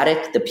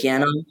Static, the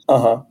piano.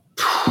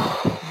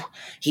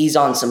 He's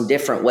on some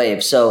different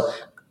waves. So,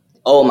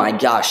 oh my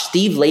gosh,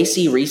 Steve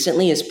Lacy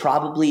recently is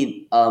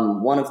probably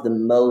one of the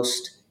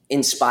most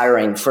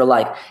inspiring for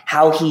like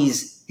how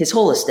his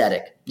whole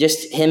aesthetic,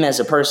 just him as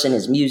a person,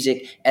 his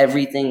music,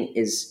 everything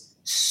is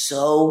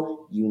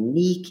so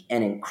unique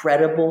and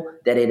incredible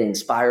that it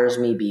inspires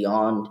me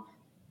beyond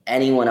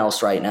anyone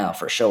else right now,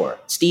 for sure.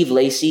 Steve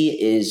Lacy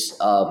is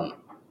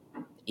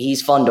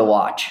he's fun to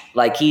watch.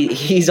 Like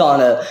he's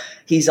on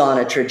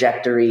a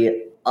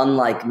trajectory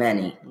unlike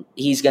many.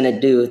 He's gonna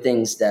do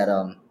things that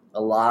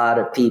a lot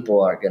of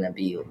people are gonna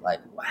be like,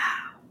 wow.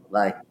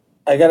 Like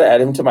I gotta add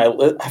him to my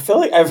list. I feel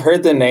like I've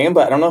heard the name,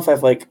 but I don't know if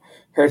I've like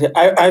heard it.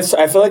 I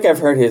feel like I've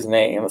heard his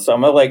name, so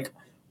I'm gonna like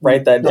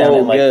write that down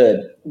and like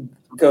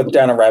go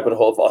down a rabbit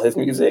hole of all his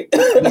music.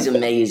 He's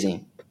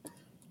amazing.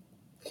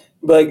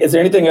 But like, is there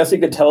anything else you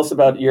could tell us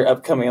about your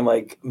upcoming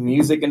like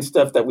music and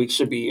stuff that we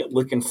should be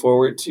looking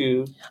forward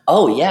to?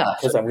 Oh yeah,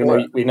 because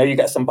we know you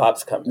got some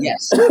pops coming.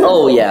 Yes.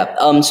 Oh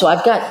yeah. So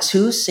I've got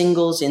 2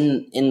 singles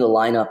in the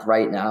lineup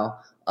right now.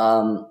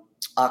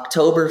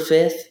 October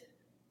 5th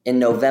and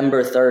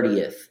November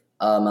 30th.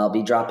 I'll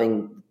be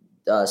dropping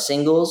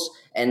singles,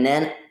 and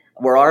then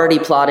we're already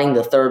plotting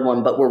the third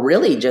one. But we're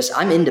really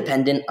I'm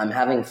independent. I'm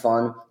having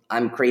fun.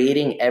 I'm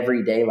creating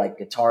every day like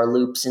guitar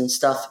loops and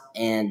stuff,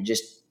 and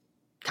just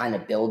kind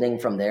of building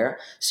from there.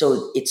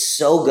 So it's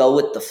so go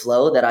with the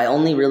flow that I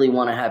only really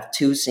want to have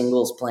 2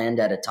 singles planned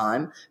at a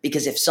time,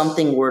 because if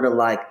something were to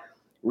like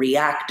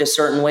react a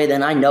certain way,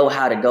 then I know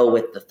how to go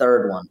with the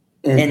third one.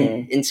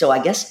 Mm-hmm. And so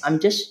I guess I'm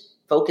just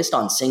focused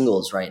on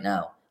singles right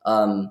now.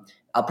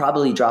 I'll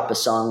probably drop a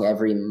song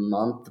every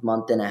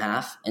month and a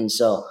half. And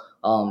so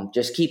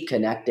just keep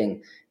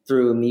connecting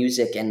through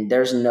music, and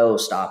there's no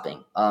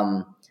stopping.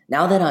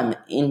 Now that I'm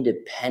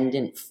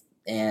independent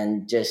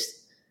and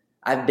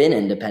I've been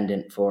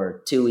independent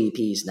for 2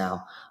 EPs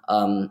now,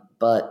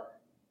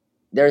 but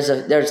there's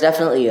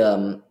definitely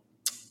a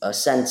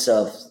sense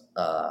of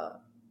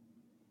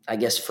I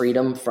guess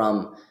freedom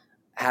from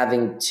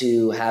having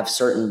to have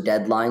certain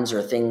deadlines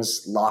or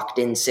things locked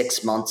in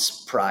 6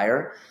 months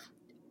prior.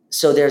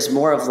 So there's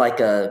more of like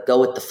a go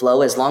with the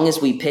flow. As long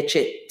as we pitch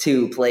it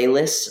to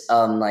playlists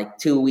like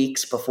 2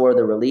 weeks before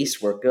the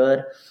release, we're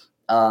good.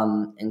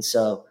 And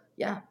so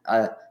yeah,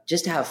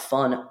 just have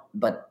fun,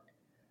 but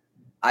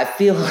I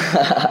feel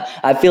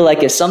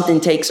like if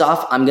something takes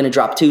off, I'm going to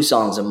drop 2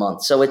 songs a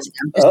month. So I'm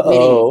just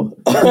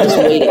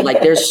waiting.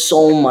 Like there's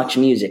so much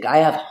music. I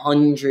have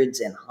hundreds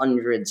and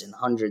hundreds and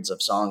hundreds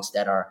of songs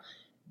that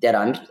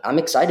I'm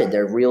excited.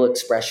 They're real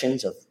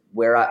expressions of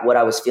what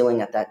I was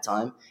feeling at that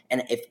time.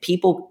 And if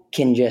people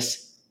can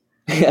just,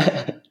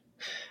 if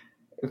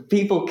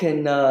people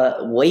can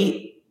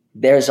wait,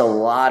 there's a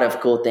lot of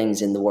cool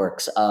things in the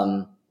works.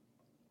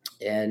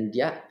 And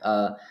yeah,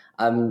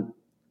 I'm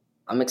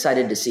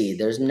excited to see.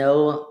 There's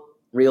no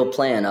real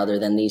plan other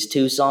than these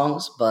 2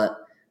 songs, but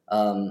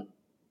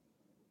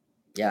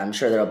yeah, I'm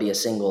sure there'll be a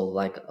single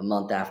like a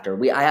month after.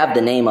 I have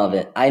the name of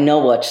it. I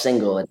know which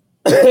single it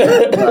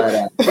is.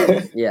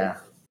 But yeah.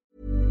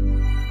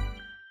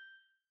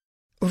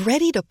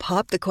 Ready to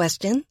pop the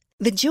question?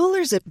 The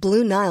jewelers at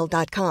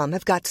BlueNile.com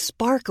have got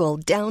sparkle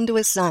down to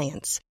a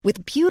science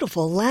with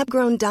beautiful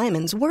lab-grown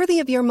diamonds worthy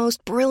of your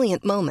most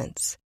brilliant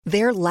moments.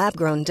 Their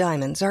lab-grown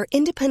diamonds are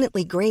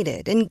independently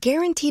graded and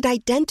guaranteed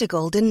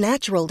identical to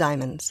natural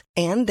diamonds,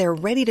 and they're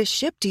ready to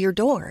ship to your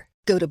door.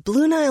 Go to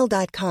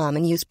BlueNile.com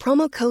and use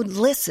promo code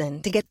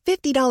LISTEN to get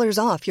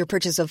 $50 off your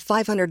purchase of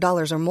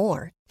 $500 or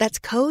more. That's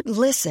code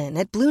LISTEN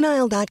at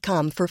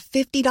BlueNile.com for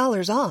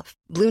 $50 off.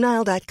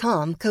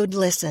 BlueNile.com, code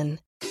LISTEN.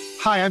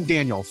 Hi, I'm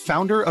Daniel,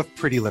 founder of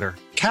Pretty Litter.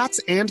 Cats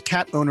and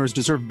cat owners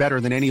deserve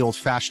better than any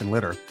old-fashioned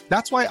litter.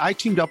 That's why I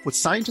teamed up with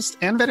scientists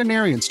and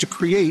veterinarians to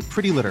create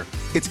Pretty Litter.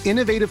 Its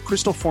innovative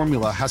crystal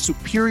formula has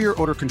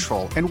superior odor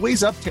control and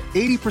weighs up to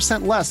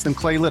 80% less than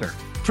clay litter.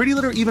 Pretty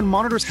Litter even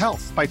monitors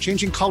health by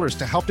changing colors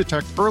to help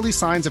detect early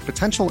signs of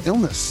potential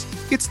illness.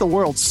 It's the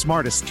world's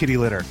smartest kitty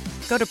litter.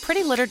 Go to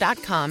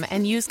prettylitter.com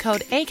and use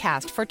code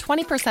ACAST for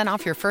 20%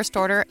 off your first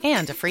order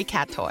and a free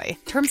cat toy.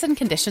 Terms and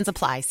conditions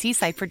apply. See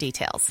site for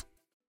details.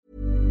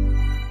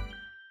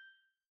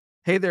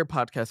 Hey there,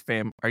 podcast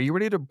fam. Are you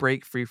ready to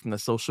break free from the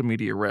social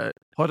media rut?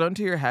 Hold on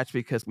to your hatch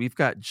because we've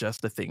got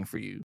just the thing for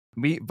you.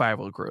 Meet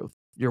Viral Growth,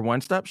 your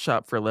one-stop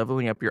shop for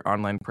leveling up your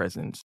online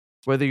presence.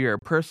 Whether you're a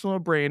personal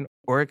brand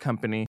or a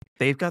company,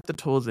 they've got the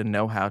tools and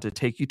know-how to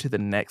take you to the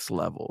next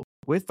level.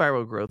 With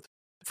Viral Growth,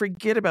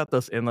 forget about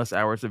those endless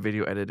hours of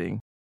video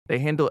editing. They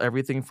handle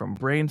everything from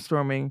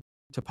brainstorming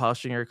to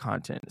polishing your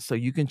content so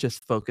you can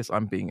just focus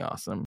on being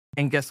awesome.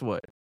 And guess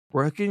what?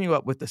 We're hooking you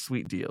up with a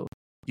sweet deal.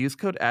 Use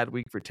code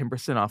ADWEEK for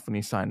 10% off when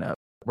you sign up.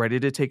 Ready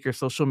to take your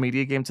social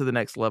media game to the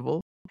next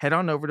level? Head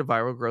on over to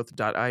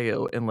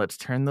viralgrowth.io and let's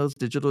turn those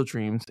digital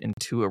dreams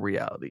into a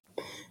reality.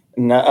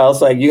 No, I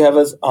was like, you have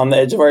us on the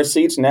edge of our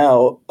seats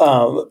now.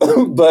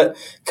 But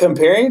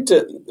comparing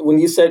to when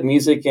you said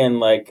music and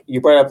like you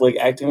brought up like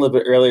acting a little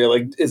bit earlier,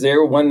 like is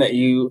there one that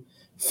you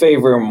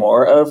favor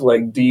more of?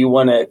 Like, do you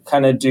want to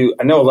kind of do?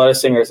 I know a lot of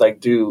singers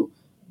like do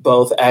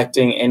both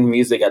acting and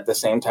music at the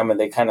same time, and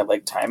they kind of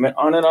like time it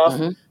on and off,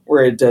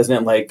 where it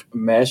doesn't like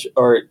mesh.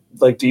 Or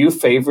like, do you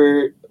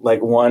favor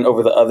like one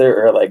over the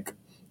other, or like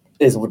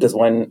does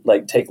one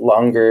like take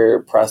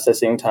longer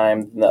processing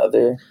time than the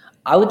other?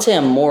 I would say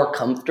I'm more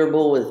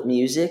comfortable with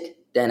music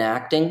than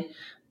acting,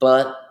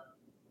 but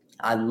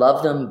I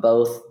love them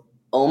both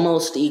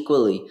almost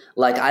equally.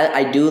 Like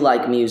I do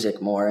like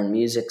music more, and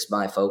music's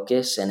my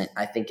focus, and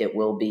I think it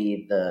will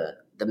be the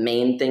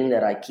main thing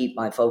that I keep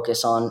my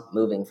focus on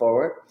moving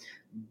forward.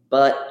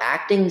 But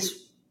acting's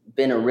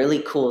been a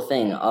really cool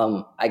thing.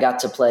 I got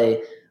to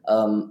play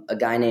a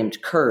guy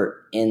named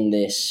Kurt in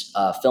this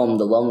film,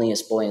 The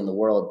Loneliest Boy in the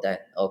World,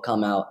 that will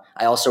come out.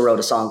 I also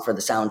wrote a song for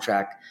the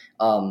soundtrack.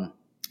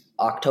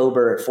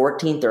 October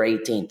 14th or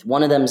 18th.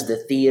 One of them's the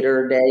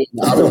theater day,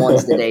 the other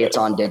one's the day it's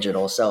on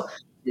digital. So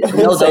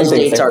those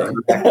dates are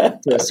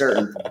correct to a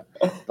certain point.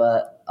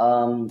 But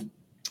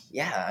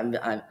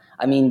yeah,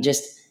 I mean,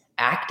 just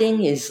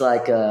acting is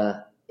like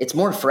it's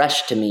more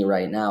fresh to me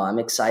right now. I'm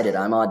excited.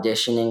 I'm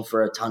auditioning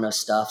for a ton of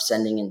stuff,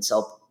 sending in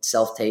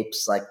self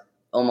tapes like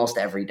almost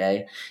every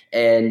day,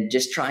 and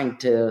just trying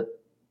to,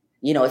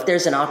 if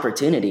there's an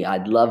opportunity,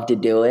 I'd love to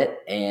do it.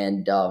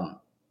 And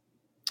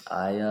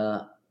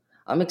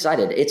I'm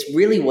excited. It's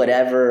really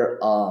wherever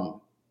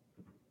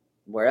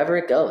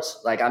it goes.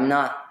 Like I'm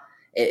not,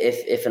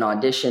 if an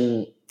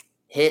audition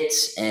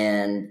hits,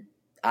 and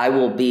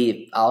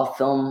I'll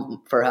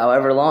film for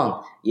however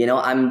long,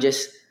 I'm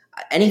just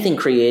anything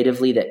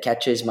creatively that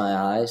catches my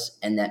eyes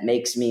and that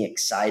makes me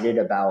excited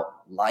about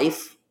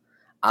life,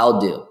 I'll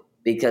do,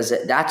 because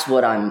that's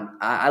what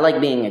I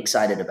like being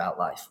excited about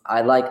life.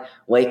 I like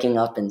waking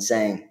up and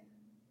saying,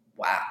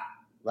 wow,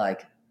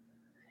 like,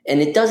 and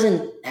it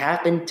doesn't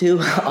happen too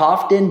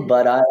often,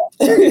 but I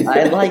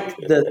like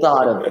the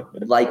thought of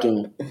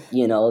liking,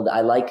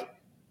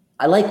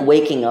 I like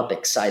waking up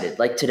excited.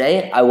 Like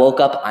today, I woke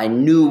up, I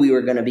knew we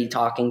were going to be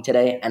talking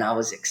today, and I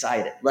was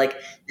excited. Like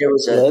there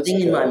was a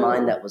thing in my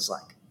mind that was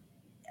like,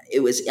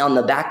 it was on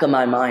the back of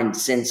my mind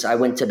since I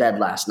went to bed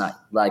last night,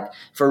 like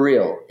for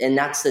real. And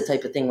that's the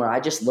type of thing where I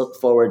just look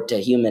forward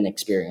to human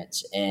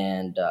experience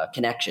and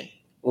connection.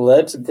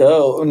 Let's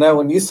go. Now,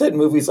 when you said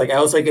movies, like I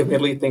was like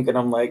immediately thinking,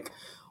 I'm like,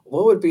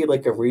 what would be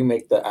like a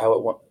remake that I would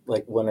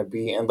want to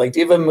be in? Like,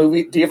 do you have a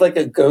movie? Do you have like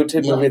a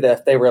go-to movie that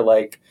if they were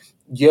like,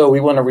 yo, we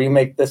want to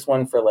remake this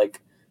one for like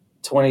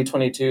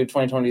 2022,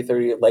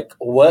 2023, like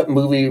what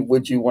movie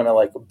would you want to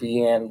like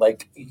be in?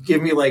 Like,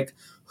 give me like,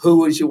 who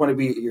would you want to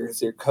be your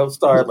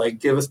co-star? Like,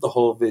 give us the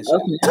whole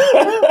vision.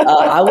 Okay.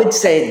 I would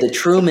say The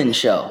Truman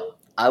Show.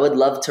 I would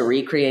love to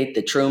recreate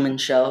The Truman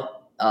Show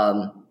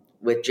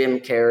with Jim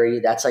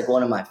Carrey. That's like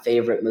one of my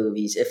favorite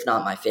movies, if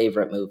not my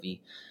favorite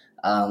movie.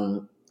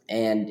 And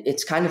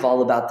it's kind of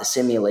all about the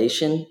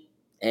simulation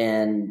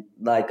and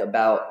like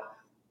about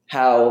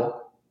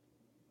how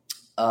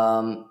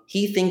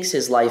he thinks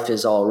his life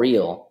is all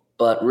real,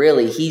 but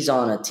really he's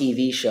on a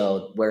TV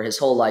show where his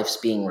whole life's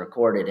being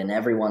recorded and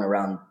everyone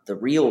around the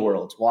real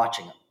world's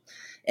watching him.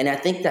 And I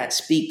think that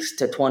speaks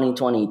to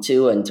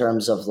 2022 in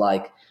terms of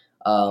like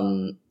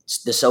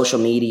the social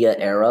media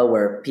era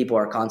where people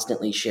are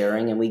constantly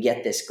sharing and we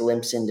get this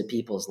glimpse into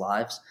people's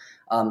lives.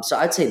 So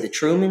I'd say The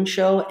Truman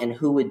Show. And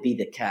who would be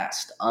the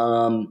cast?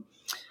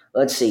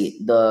 Let's see.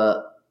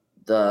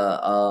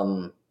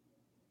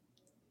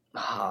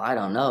 I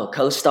don't know,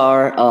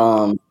 co-star.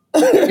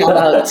 Shout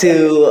out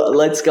to,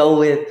 let's go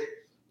with,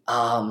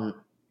 oh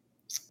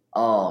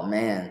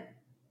man.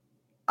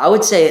 I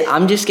would say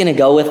I'm just going to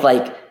go with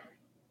like,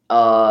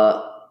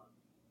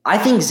 I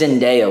think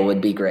Zendaya would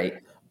be great.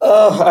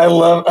 Oh, I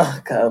love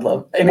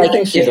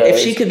anything like, she does. If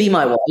she could be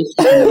my wife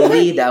in the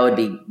movie, that would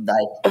be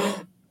like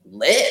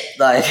lit.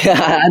 Like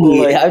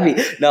I'd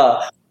be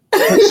no.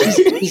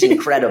 She's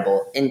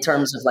incredible in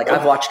terms of like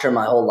I've watched her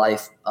my whole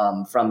life,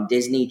 from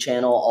Disney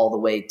Channel all the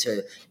way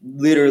to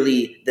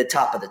literally the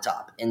top of the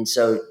top. And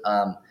so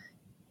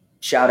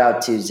shout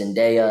out to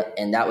Zendaya,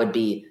 and that would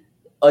be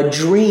a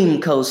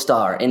dream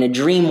co-star in a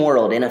dream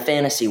world, in a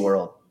fantasy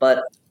world.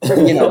 But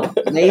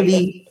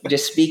maybe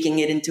just speaking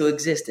it into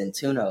existence.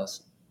 Who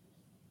knows?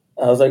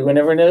 I was like, we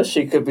never know.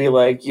 She could be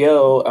like,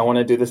 yo, I want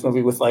to do this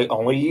movie with like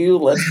only you.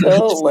 Let's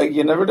go. Like,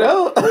 you never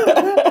know.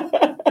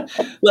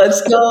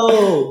 Let's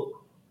go.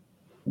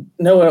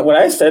 No, when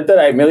I said that,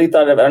 I immediately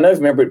thought of, I don't know if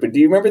you remember it, but do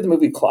you remember the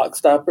movie Clock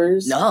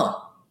Stoppers?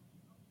 No.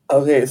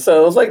 Okay,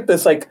 so it was like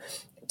this like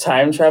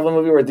time travel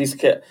movie where these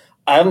kids,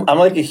 I'm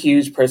like a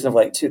huge person of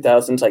like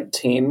 2000s like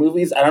teen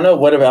movies. I don't know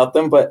what about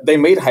them, but they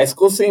made high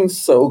school seem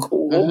so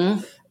cool.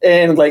 Mm-hmm.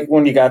 And like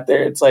when you got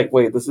there, it's like,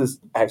 wait, this is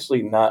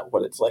actually not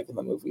what it's like in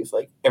the movies.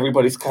 Like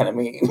everybody's kind of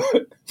mean.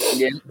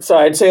 Yeah. So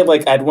I'd say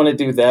like I'd want to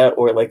do that,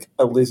 or like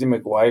a Lizzie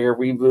McGuire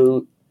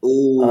reboot.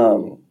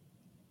 Ooh.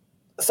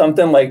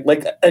 Something like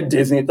a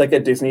Disney Channel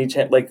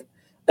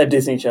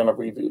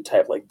reboot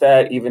type like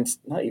that. Even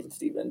not even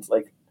Stevens.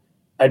 Like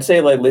I'd say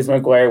like Lizzie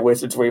McGuire,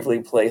 Wizards Waverly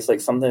Place, like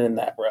something in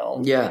that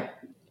realm. Yeah.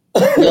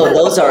 No,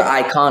 those are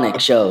iconic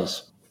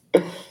shows.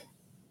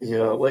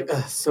 Yeah, like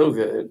so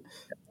good.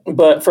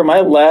 But for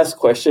my last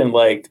question,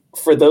 like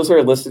for those who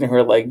are listening who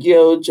are like,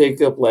 yo,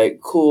 Jacob,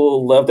 like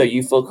cool, love that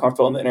you feel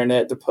comfortable on the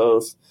internet to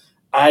post.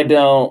 I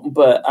don't,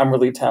 but I'm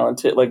really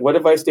talented. Like what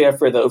advice do you have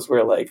for those who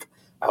are like,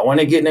 I want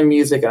to get into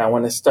music and I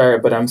want to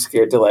start, but I'm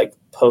scared to like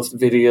post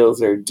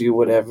videos or do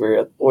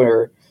whatever,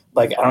 or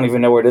like I don't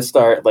even know where to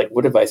start. Like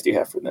what advice do you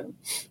have for them?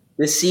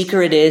 The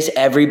secret is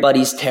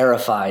everybody's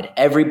terrified.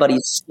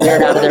 Everybody's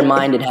scared out of their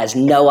mind and has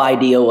no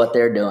idea what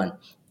they're doing.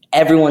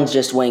 Everyone's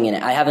just winging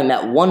it. I haven't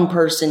met one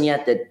person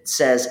yet that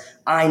says,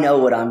 I know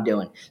what I'm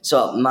doing.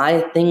 So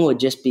my thing would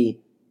just be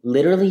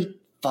literally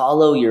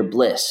follow your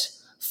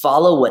bliss.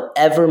 Follow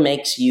whatever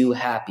makes you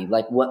happy.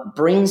 Like what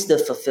brings the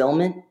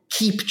fulfillment,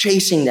 keep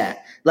chasing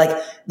that. Like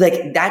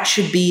that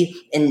should be,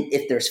 and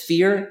if there's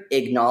fear,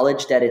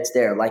 acknowledge that it's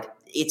there. Like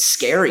it's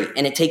scary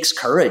and it takes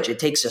courage. It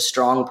takes a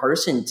strong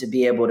person to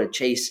be able to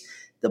chase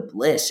the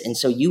bliss. And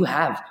so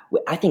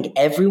I think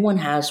everyone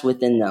has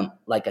within them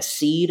like a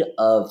seed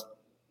of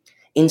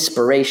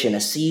inspiration, a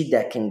seed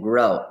that can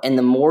grow. And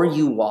the more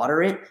you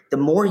water it, the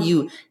more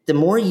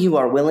you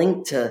are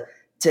willing to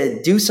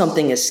do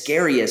something as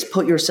scary as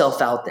put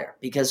yourself out there,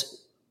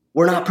 because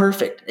we're not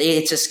perfect.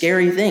 It's a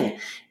scary thing.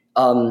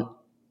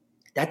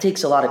 That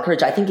takes a lot of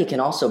courage. I think it can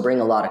also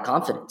bring a lot of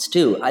confidence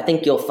too. I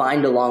think you'll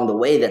find along the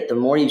way that the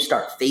more you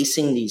start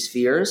facing these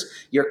fears,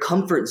 your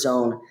comfort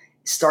zone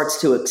starts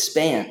to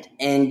expand.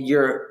 And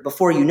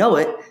before you know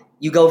it,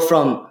 you go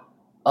from,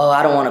 oh,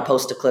 I don't want to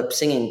post a clip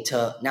singing,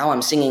 to now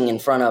I'm singing in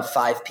front of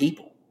 5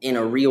 people in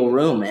a real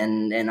room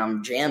and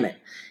I'm jamming.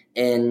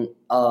 And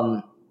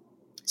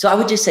so I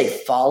would just say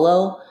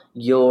follow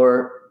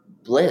your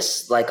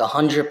bliss, like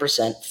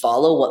 100%.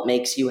 Follow what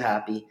makes you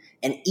happy.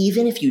 And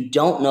even if you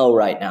don't know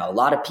right now, a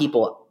lot of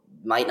people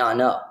might not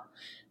know,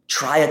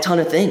 try a ton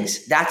of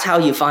things. That's how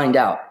you find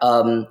out.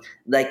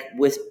 Like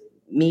with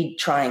me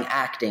trying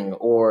acting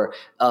or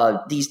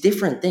these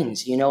different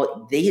things,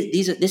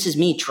 this is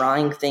me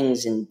trying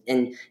things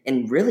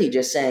and really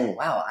just saying,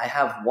 wow, I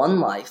have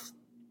one life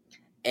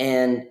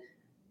and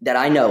that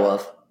I know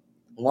of,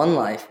 one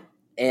life,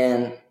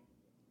 and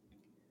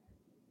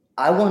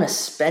I want to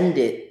spend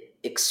it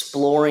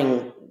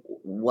exploring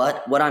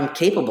what I'm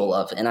capable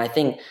of. And I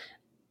think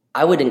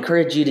I would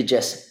encourage you to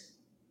just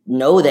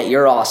know that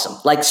you're awesome.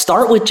 Like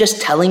start with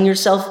just telling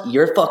yourself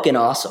you're fucking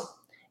awesome.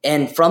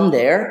 And from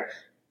there,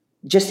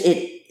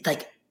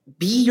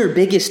 be your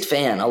biggest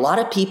fan. A lot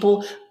of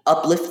people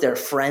uplift their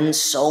friends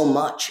so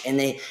much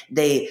and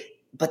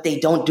but they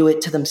don't do it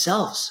to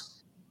themselves.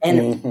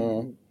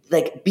 And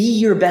be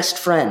your best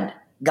friend.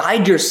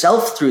 Guide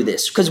yourself through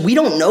this, because we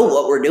don't know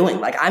what we're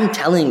doing. Like I'm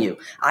telling you,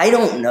 I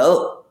don't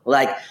know.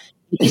 Like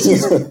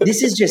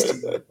This is just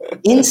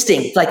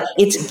instinct. Like,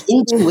 it's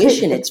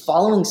intuition. It's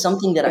following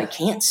something that I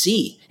can't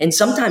see. And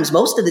sometimes,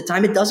 most of the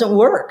time, it doesn't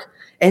work.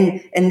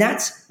 And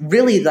that's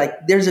really,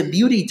 like, there's a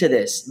beauty to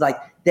this, like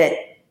that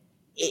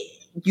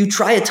you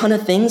try a ton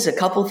of things, a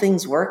couple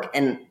things work,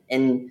 and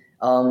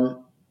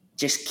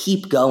just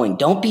keep going.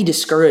 Don't be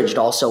discouraged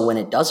also when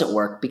it doesn't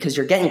work, because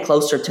you're getting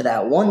closer to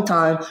that one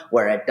time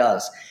where it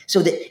does.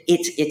 So that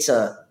it's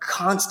a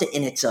constant,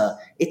 and it's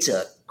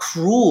a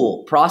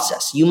cruel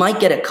process. You might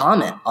get a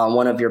comment on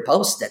one of your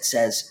posts that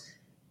says,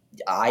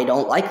 I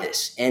don't like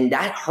this, and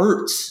that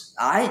hurts.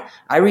 I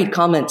read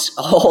comments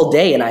all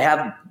day, and I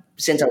have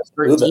since I was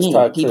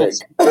 13. People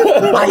say,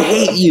 I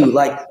hate you.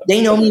 Like,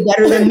 they know me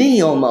better than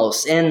me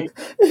almost. And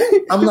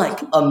I'm like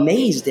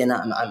amazed, and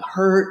I'm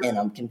hurt, and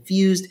I'm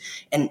confused.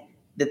 And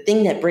the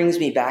thing that brings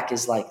me back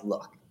is like,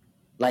 look,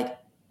 like,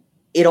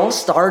 it all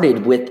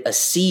started with a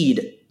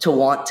seed to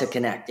want to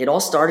connect. It all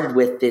started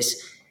with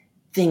this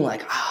thing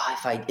like,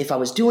 if I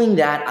was doing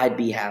that, I'd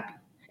be happy.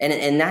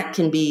 And that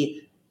can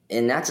be,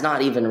 and that's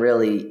not even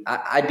really,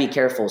 I'd be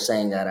careful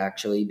saying that,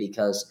 actually,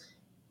 because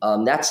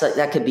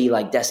that could be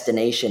like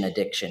destination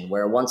addiction,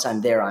 where once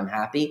I'm there, I'm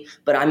happy.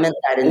 But I meant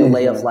that in the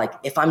way of like,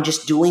 if I'm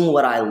just doing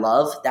what I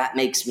love, that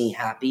makes me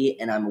happy,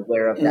 and I'm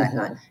aware of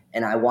that,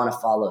 and I want to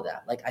follow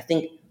that. Like, I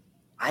think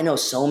I know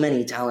so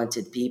many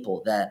talented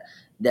people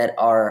that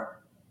are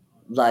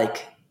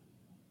like,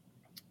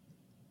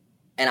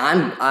 and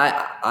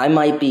I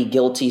might be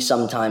guilty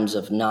sometimes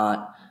of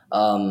not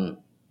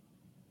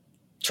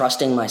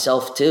trusting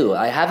myself too.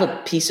 I have a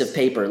piece of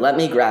paper. Let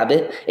me grab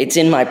it. It's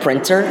in my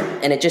printer,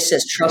 and it just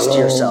says trust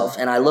yourself.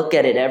 And I look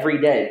at it every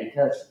day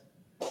because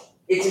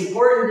it's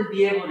important to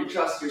be able to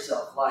trust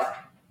yourself. Like,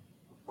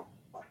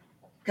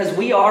 because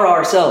we are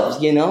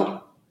ourselves, you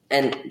know?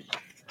 And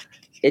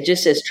it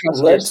just says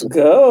trust yourself. Let's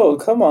go.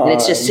 Come on. And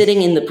it's just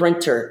sitting in the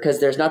printer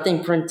because there's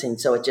nothing printing.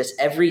 So it just,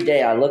 every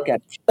day I look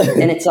at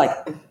it, and it's like,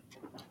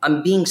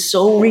 I'm being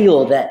so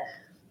real that,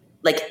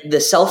 like,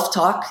 the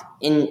self-talk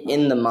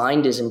in the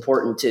mind is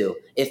important too.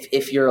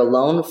 If you're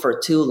alone for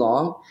too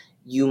long,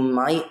 you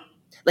might,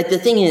 like, the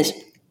thing is,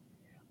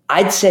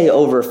 I'd say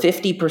over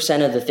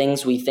 50% of the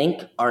things we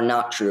think are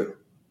not true.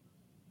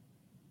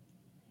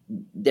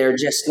 They're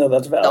just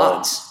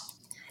thoughts.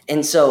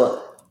 And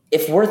so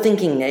if we're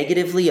thinking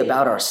negatively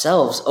about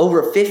ourselves,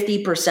 over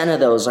 50% of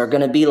those are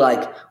going to be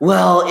like,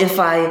 well, if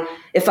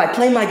I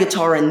play my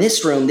guitar in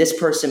this room, this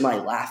person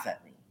might laugh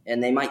at me,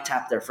 and they might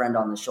tap their friend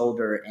on the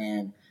shoulder,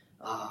 and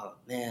oh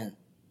man.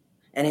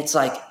 And it's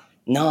like,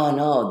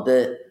 no,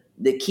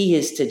 the key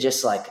is to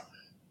just, like,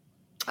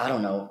 I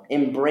don't know,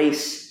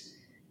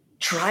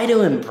 try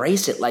to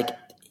embrace it. Like,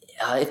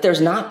 if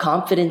there's not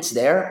confidence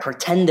there,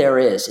 pretend there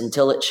is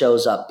until it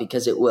shows up,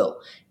 because it will.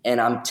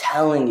 And I'm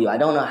telling you, I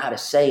don't know how to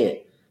say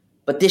it,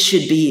 but this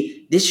should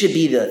be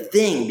the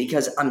thing,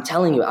 because I'm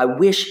telling you, I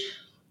wish,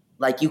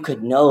 like, you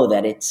could know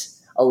that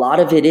a lot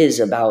of it is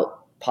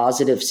about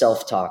positive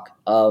self-talk.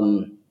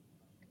 Telling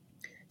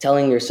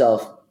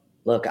yourself,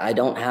 look, I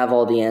don't have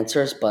all the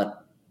answers,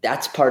 but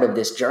that's part of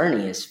this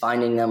journey, is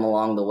finding them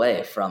along the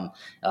way, from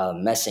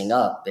messing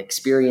up,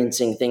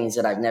 experiencing things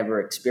that I've never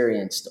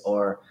experienced,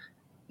 or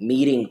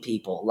meeting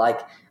people.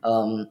 Like,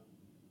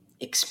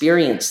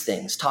 experience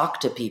things, talk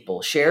to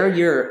people, share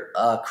your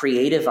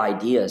creative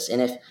ideas.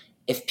 And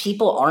if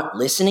people aren't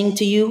listening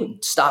to you,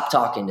 stop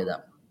talking to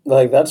them.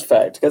 Like, that's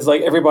fact. Because,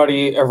 like,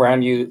 everybody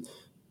around you,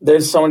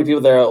 there's so many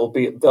people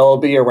they'll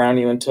be around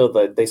you until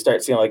they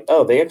start seeing, like,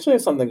 oh, they actually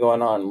have something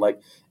going on,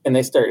 like, and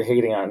they start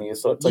hating on you.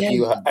 So it's like,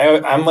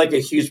 I'm like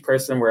a huge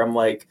person where I'm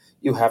like,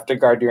 you have to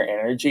guard your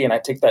energy, and I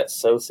take that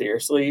so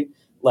seriously.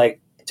 Like,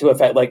 to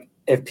affect, like,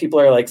 if people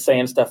are like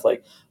saying stuff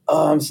like,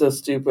 oh, I'm so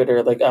stupid,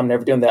 or like, I'm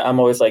never doing that, I'm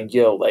always like,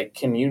 yo, like,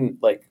 can you,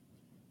 like,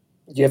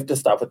 you have to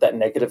stop with that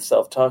negative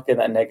self-talk and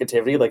that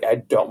negativity. Like, I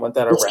don't want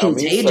that around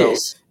me. So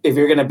if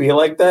you're gonna be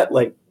like that,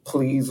 like,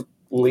 please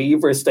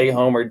leave or stay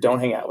home or don't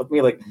hang out with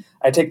me. Like,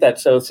 I take that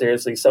so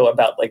seriously. So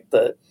about, like,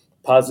 the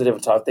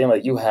positive talk thing,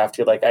 like, you have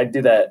to, like, I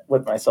do that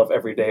with myself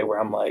every day, where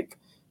I'm like,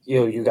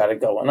 yo, you got it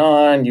going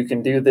on, you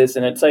can do this.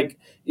 And it's like,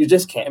 you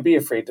just can't be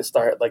afraid to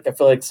start. Like, I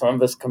feel like some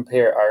of us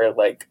compare our,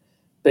 like,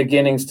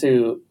 beginnings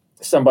to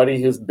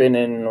somebody who's been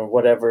in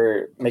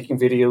whatever, making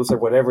videos or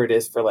whatever it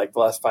is for, like, the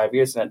last 5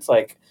 years. And it's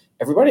like,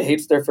 everybody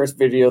hates their first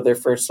video, their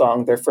first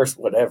song, their first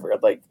whatever.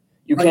 Like,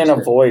 you can't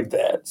avoid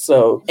that.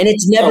 So, and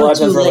it's never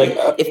too late.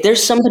 Like, if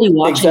there's somebody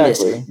watching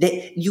exactly.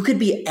 this, you could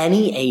be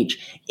any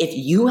age. If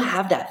you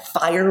have that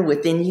fire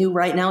within you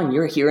right now, and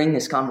you're hearing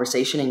this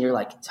conversation, and you're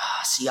like,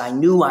 see, I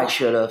knew I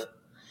should have.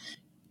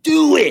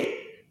 Do it.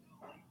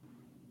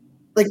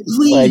 Like,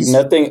 please.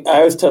 Like, nothing. I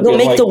always tell people, you'll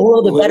make, like, the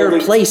world a better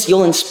place.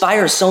 You'll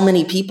inspire so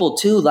many people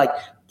too. Like,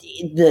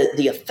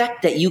 the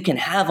effect that you can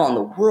have on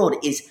the world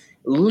is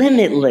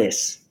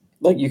limitless.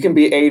 Like, you can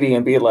be 80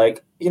 and be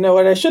like, you know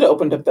what? I should have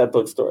opened up that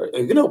bookstore.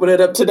 You can open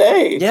it up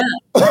today. Yeah.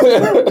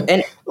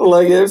 And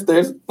like, there's.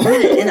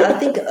 And I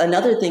think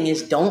another thing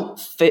is, don't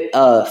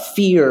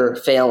fear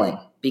failing,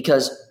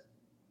 because,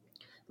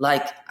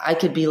 like, I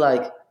could be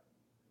like,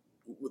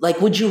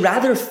 like, would you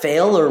rather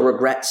fail or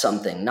regret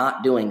something,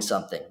 not doing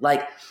something?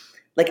 Like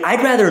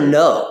I'd rather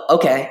know,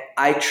 okay,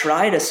 I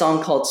tried a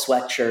song called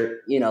Sweatshirt,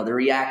 the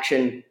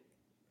reaction,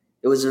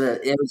 it was a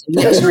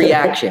mixed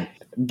reaction.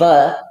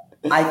 But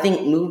I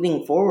think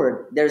moving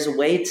forward, there's a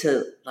way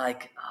to I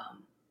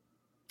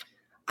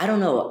don't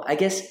know, I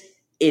guess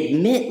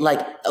admit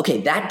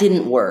okay, that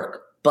didn't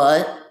work.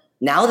 But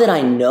now that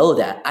I know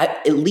that,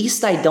 at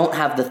least I don't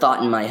have the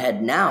thought in my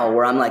head now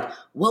where I'm like,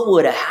 what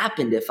would have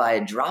happened if I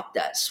had dropped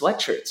that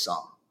Sweatshirt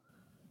song?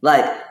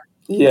 I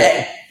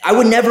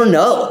would never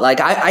know.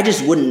 I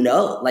just wouldn't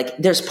know.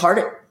 There's part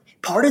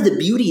of the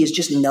beauty is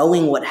just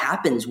knowing what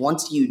happens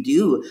once you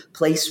do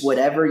place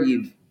whatever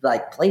you've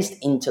placed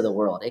into the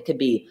world. It could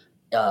be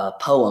a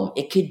poem.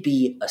 It could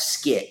be a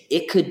skit.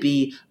 It could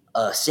be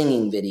a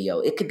singing video.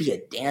 It could be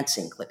a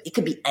dancing clip. It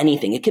could be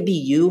anything. It could be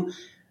you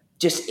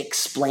just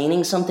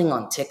explaining something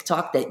on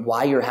TikTok that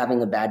why you're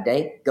having a bad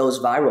day goes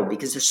viral,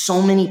 because there's so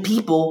many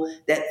people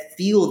that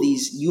feel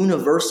these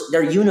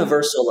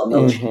universal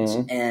emotions.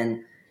 Mm-hmm.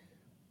 And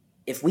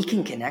if we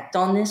can connect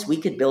on this, we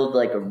could build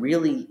a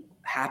really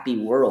happy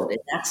world. And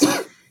that's,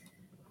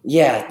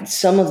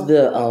 some of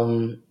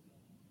the,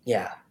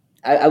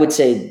 I would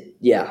say,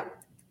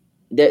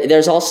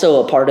 there's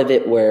also a part of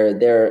it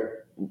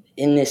where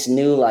in this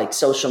new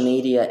social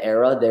media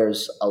era,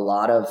 there's a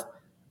lot of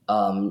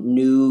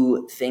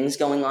new things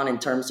going on in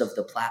terms of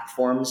the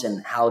platforms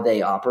and how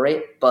they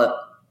operate. But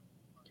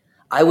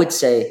I would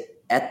say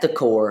at the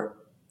core,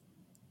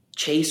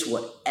 chase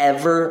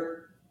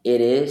whatever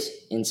it is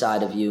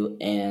inside of you,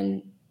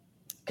 and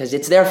because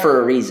it's there for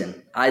a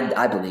reason.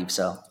 I believe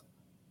so.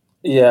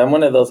 Yeah, I'm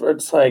one of those where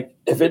it's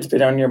if it's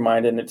been on your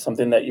mind and it's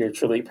something that you're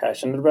truly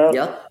passionate about,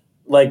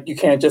 you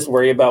can't just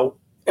worry about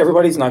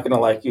everybody's not going to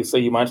like you, so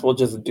you might as well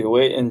just do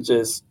it and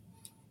just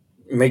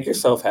make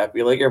yourself happy.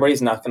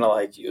 Everybody's not going to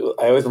like you.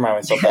 I always remind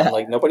myself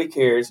that nobody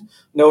cares.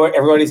 No,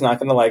 everybody's not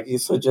going to like you,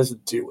 so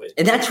just do it.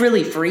 And that's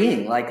really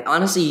freeing.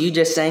 Honestly, you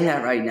just saying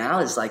that right now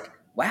is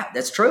wow,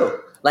 that's true.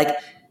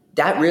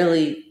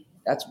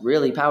 That's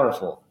really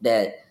powerful,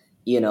 that,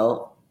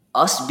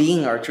 us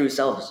being our true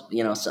selves,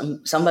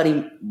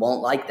 somebody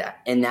won't like that.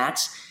 And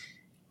that's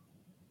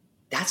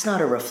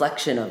not a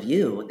reflection of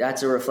you.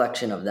 That's a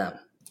reflection of them.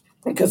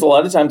 Because a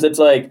lot of times it's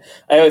I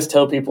always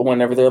tell people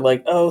whenever they're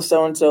oh,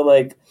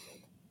 so-and-so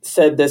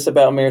said this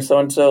about me, or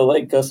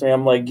so-and-so goes to me,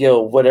 I'm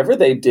yo, whatever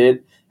they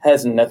did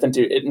has nothing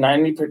to it.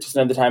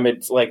 90% of the time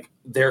it's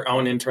their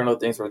own internal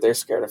things where they're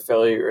scared of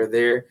failure or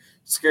they're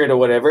scared of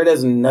whatever. It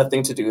has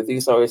nothing to do with you.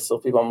 So I always tell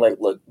people, I'm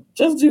look,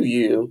 just do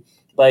you.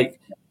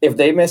 If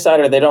they miss out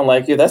or they don't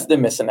like you, that's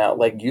them missing out.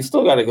 You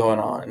still got it going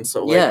on.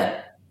 So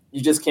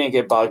you just can't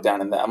get bogged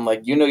down in that. I'm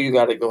you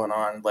got it going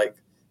on.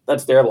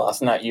 That's their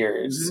loss, not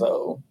yours. Mm-hmm.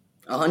 So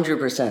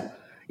 100%.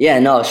 Yeah,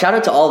 no, shout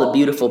out to all the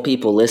beautiful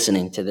people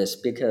listening to this,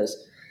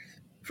 because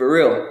for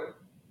real,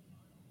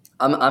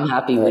 I'm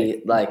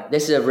happy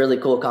this is a really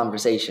cool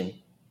conversation.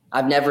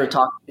 I've never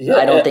talked,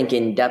 I don't think,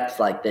 in depth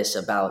like this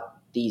about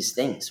these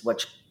things,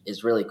 which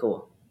is really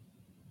cool.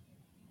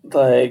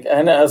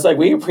 I know, it's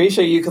we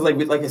appreciate you because,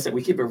 like I said,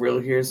 we keep it real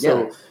here.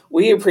 So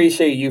we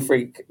appreciate you for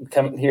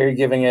coming here,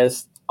 giving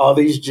us all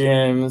these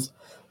gems,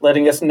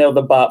 letting us know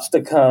the bops to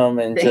come,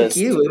 and Thank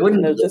you. It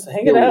wouldn't, just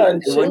hanging out.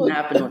 And it wouldn't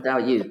happen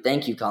without you.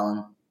 Thank you,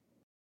 Colin.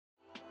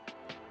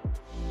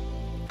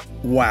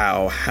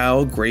 Wow,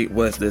 how great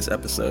was this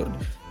episode?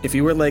 If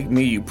you were like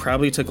me, you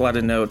probably took a lot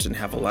of notes and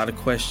have a lot of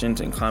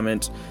questions and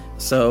comments.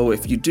 So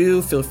if you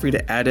do, feel free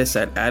to add us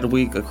at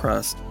Adweek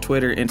across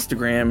Twitter,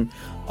 Instagram,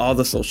 all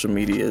the social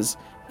medias.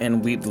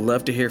 And we'd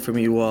love to hear from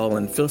you all.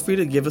 And feel free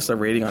to give us a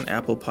rating on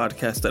Apple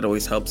Podcasts. That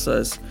always helps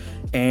us.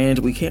 And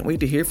we can't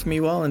wait to hear from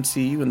you all and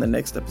see you in the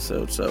next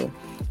episode. So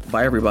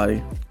bye,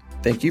 everybody.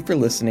 Thank you for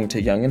listening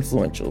to Young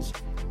Influentials,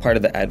 part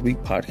of the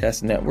Adweek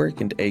Podcast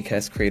Network and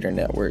Acast Creator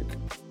Network.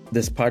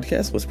 This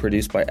podcast was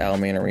produced by Al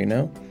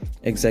Manarino,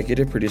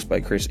 executive produced by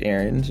Chris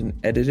Ahrens, and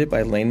edited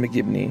by Lane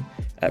McGibney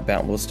at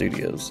Bountiful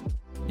Studios.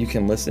 You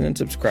can listen and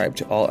subscribe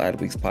to all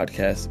Adweek's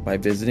podcasts by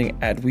visiting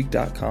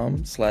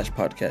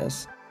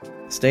adweek.com/podcasts.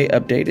 Stay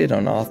updated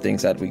on all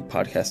things Adweek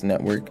Podcast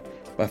Network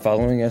by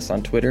following us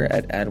on Twitter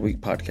at Adweek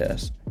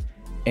Podcast.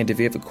 And if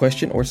you have a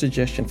question or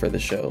suggestion for the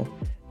show,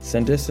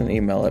 send us an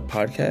email at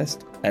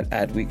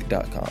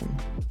podcast@adweek.com.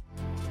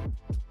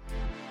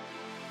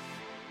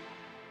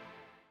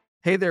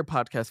 Hey there,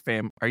 podcast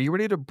fam. Are you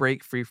ready to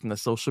break free from the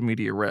social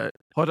media rut?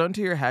 Hold on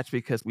to your hatch,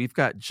 because we've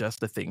got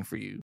just the thing for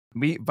you.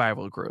 Meet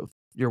Viral Growth,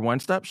 your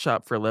one-stop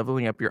shop for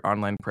leveling up your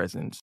online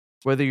presence.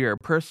 Whether you're a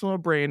personal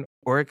brand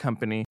or a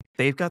company,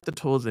 they've got the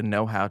tools and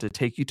know-how to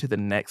take you to the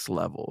next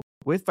level.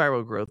 With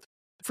Viral Growth,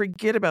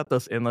 forget about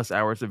those endless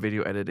hours of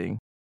video editing.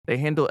 They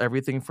handle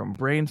everything from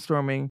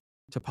brainstorming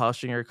to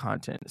polishing your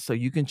content, so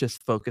you can just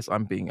focus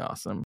on being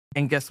awesome.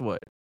 And guess what?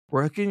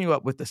 We're hooking you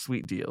up with a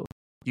sweet deal.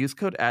 Use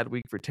code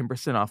ADWEEK for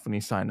 10% off when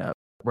you sign up.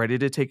 Ready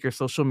to take your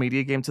social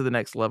media game to the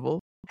next level?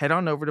 Head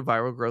on over to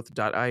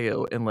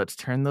viralgrowth.io and let's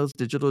turn those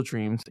digital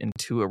dreams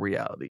into a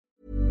reality.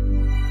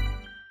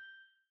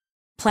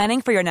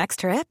 Planning for your next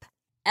trip?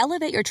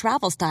 Elevate your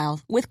travel style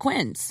with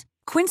Quince.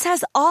 Quince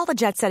has all the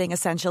jet-setting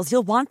essentials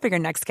you'll want for your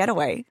next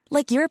getaway,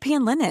 like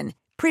European linen,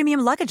 premium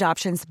luggage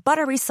options,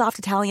 buttery soft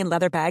Italian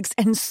leather bags,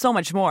 and so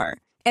much more.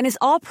 And is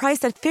all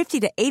priced at 50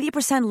 to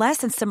 80% less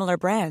than similar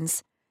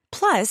brands.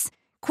 Plus,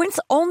 Quince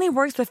only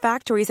works with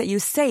factories that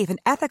use safe and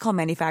ethical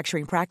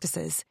manufacturing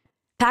practices.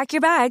 Pack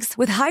your bags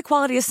with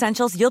high-quality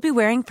essentials you'll be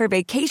wearing for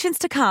vacations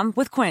to come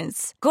with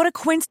Quince. Go to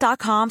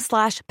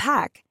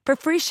quince.com/pack for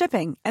free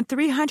shipping and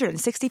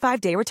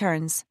 365-day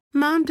returns.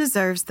 Mom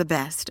deserves the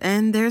best,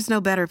 and there's no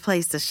better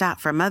place to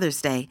shop for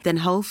Mother's Day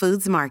than Whole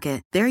Foods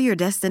Market. They're your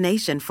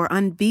destination for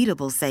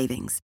unbeatable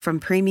savings, from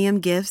premium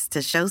gifts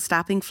to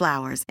show-stopping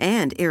flowers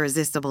and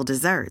irresistible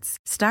desserts.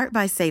 Start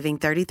by saving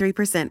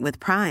 33% with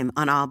Prime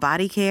on all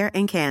body care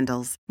and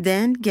candles.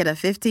 Then get a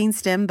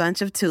 15-stem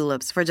bunch of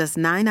tulips for just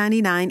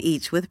 $9.99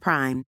 each with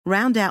Prime.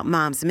 Round out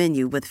Mom's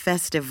menu with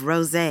festive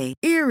rosé,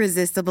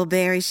 irresistible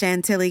berry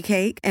chantilly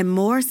cake, and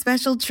more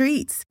special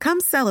treats. Come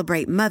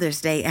celebrate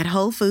Mother's Day at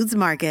Whole Foods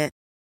Market.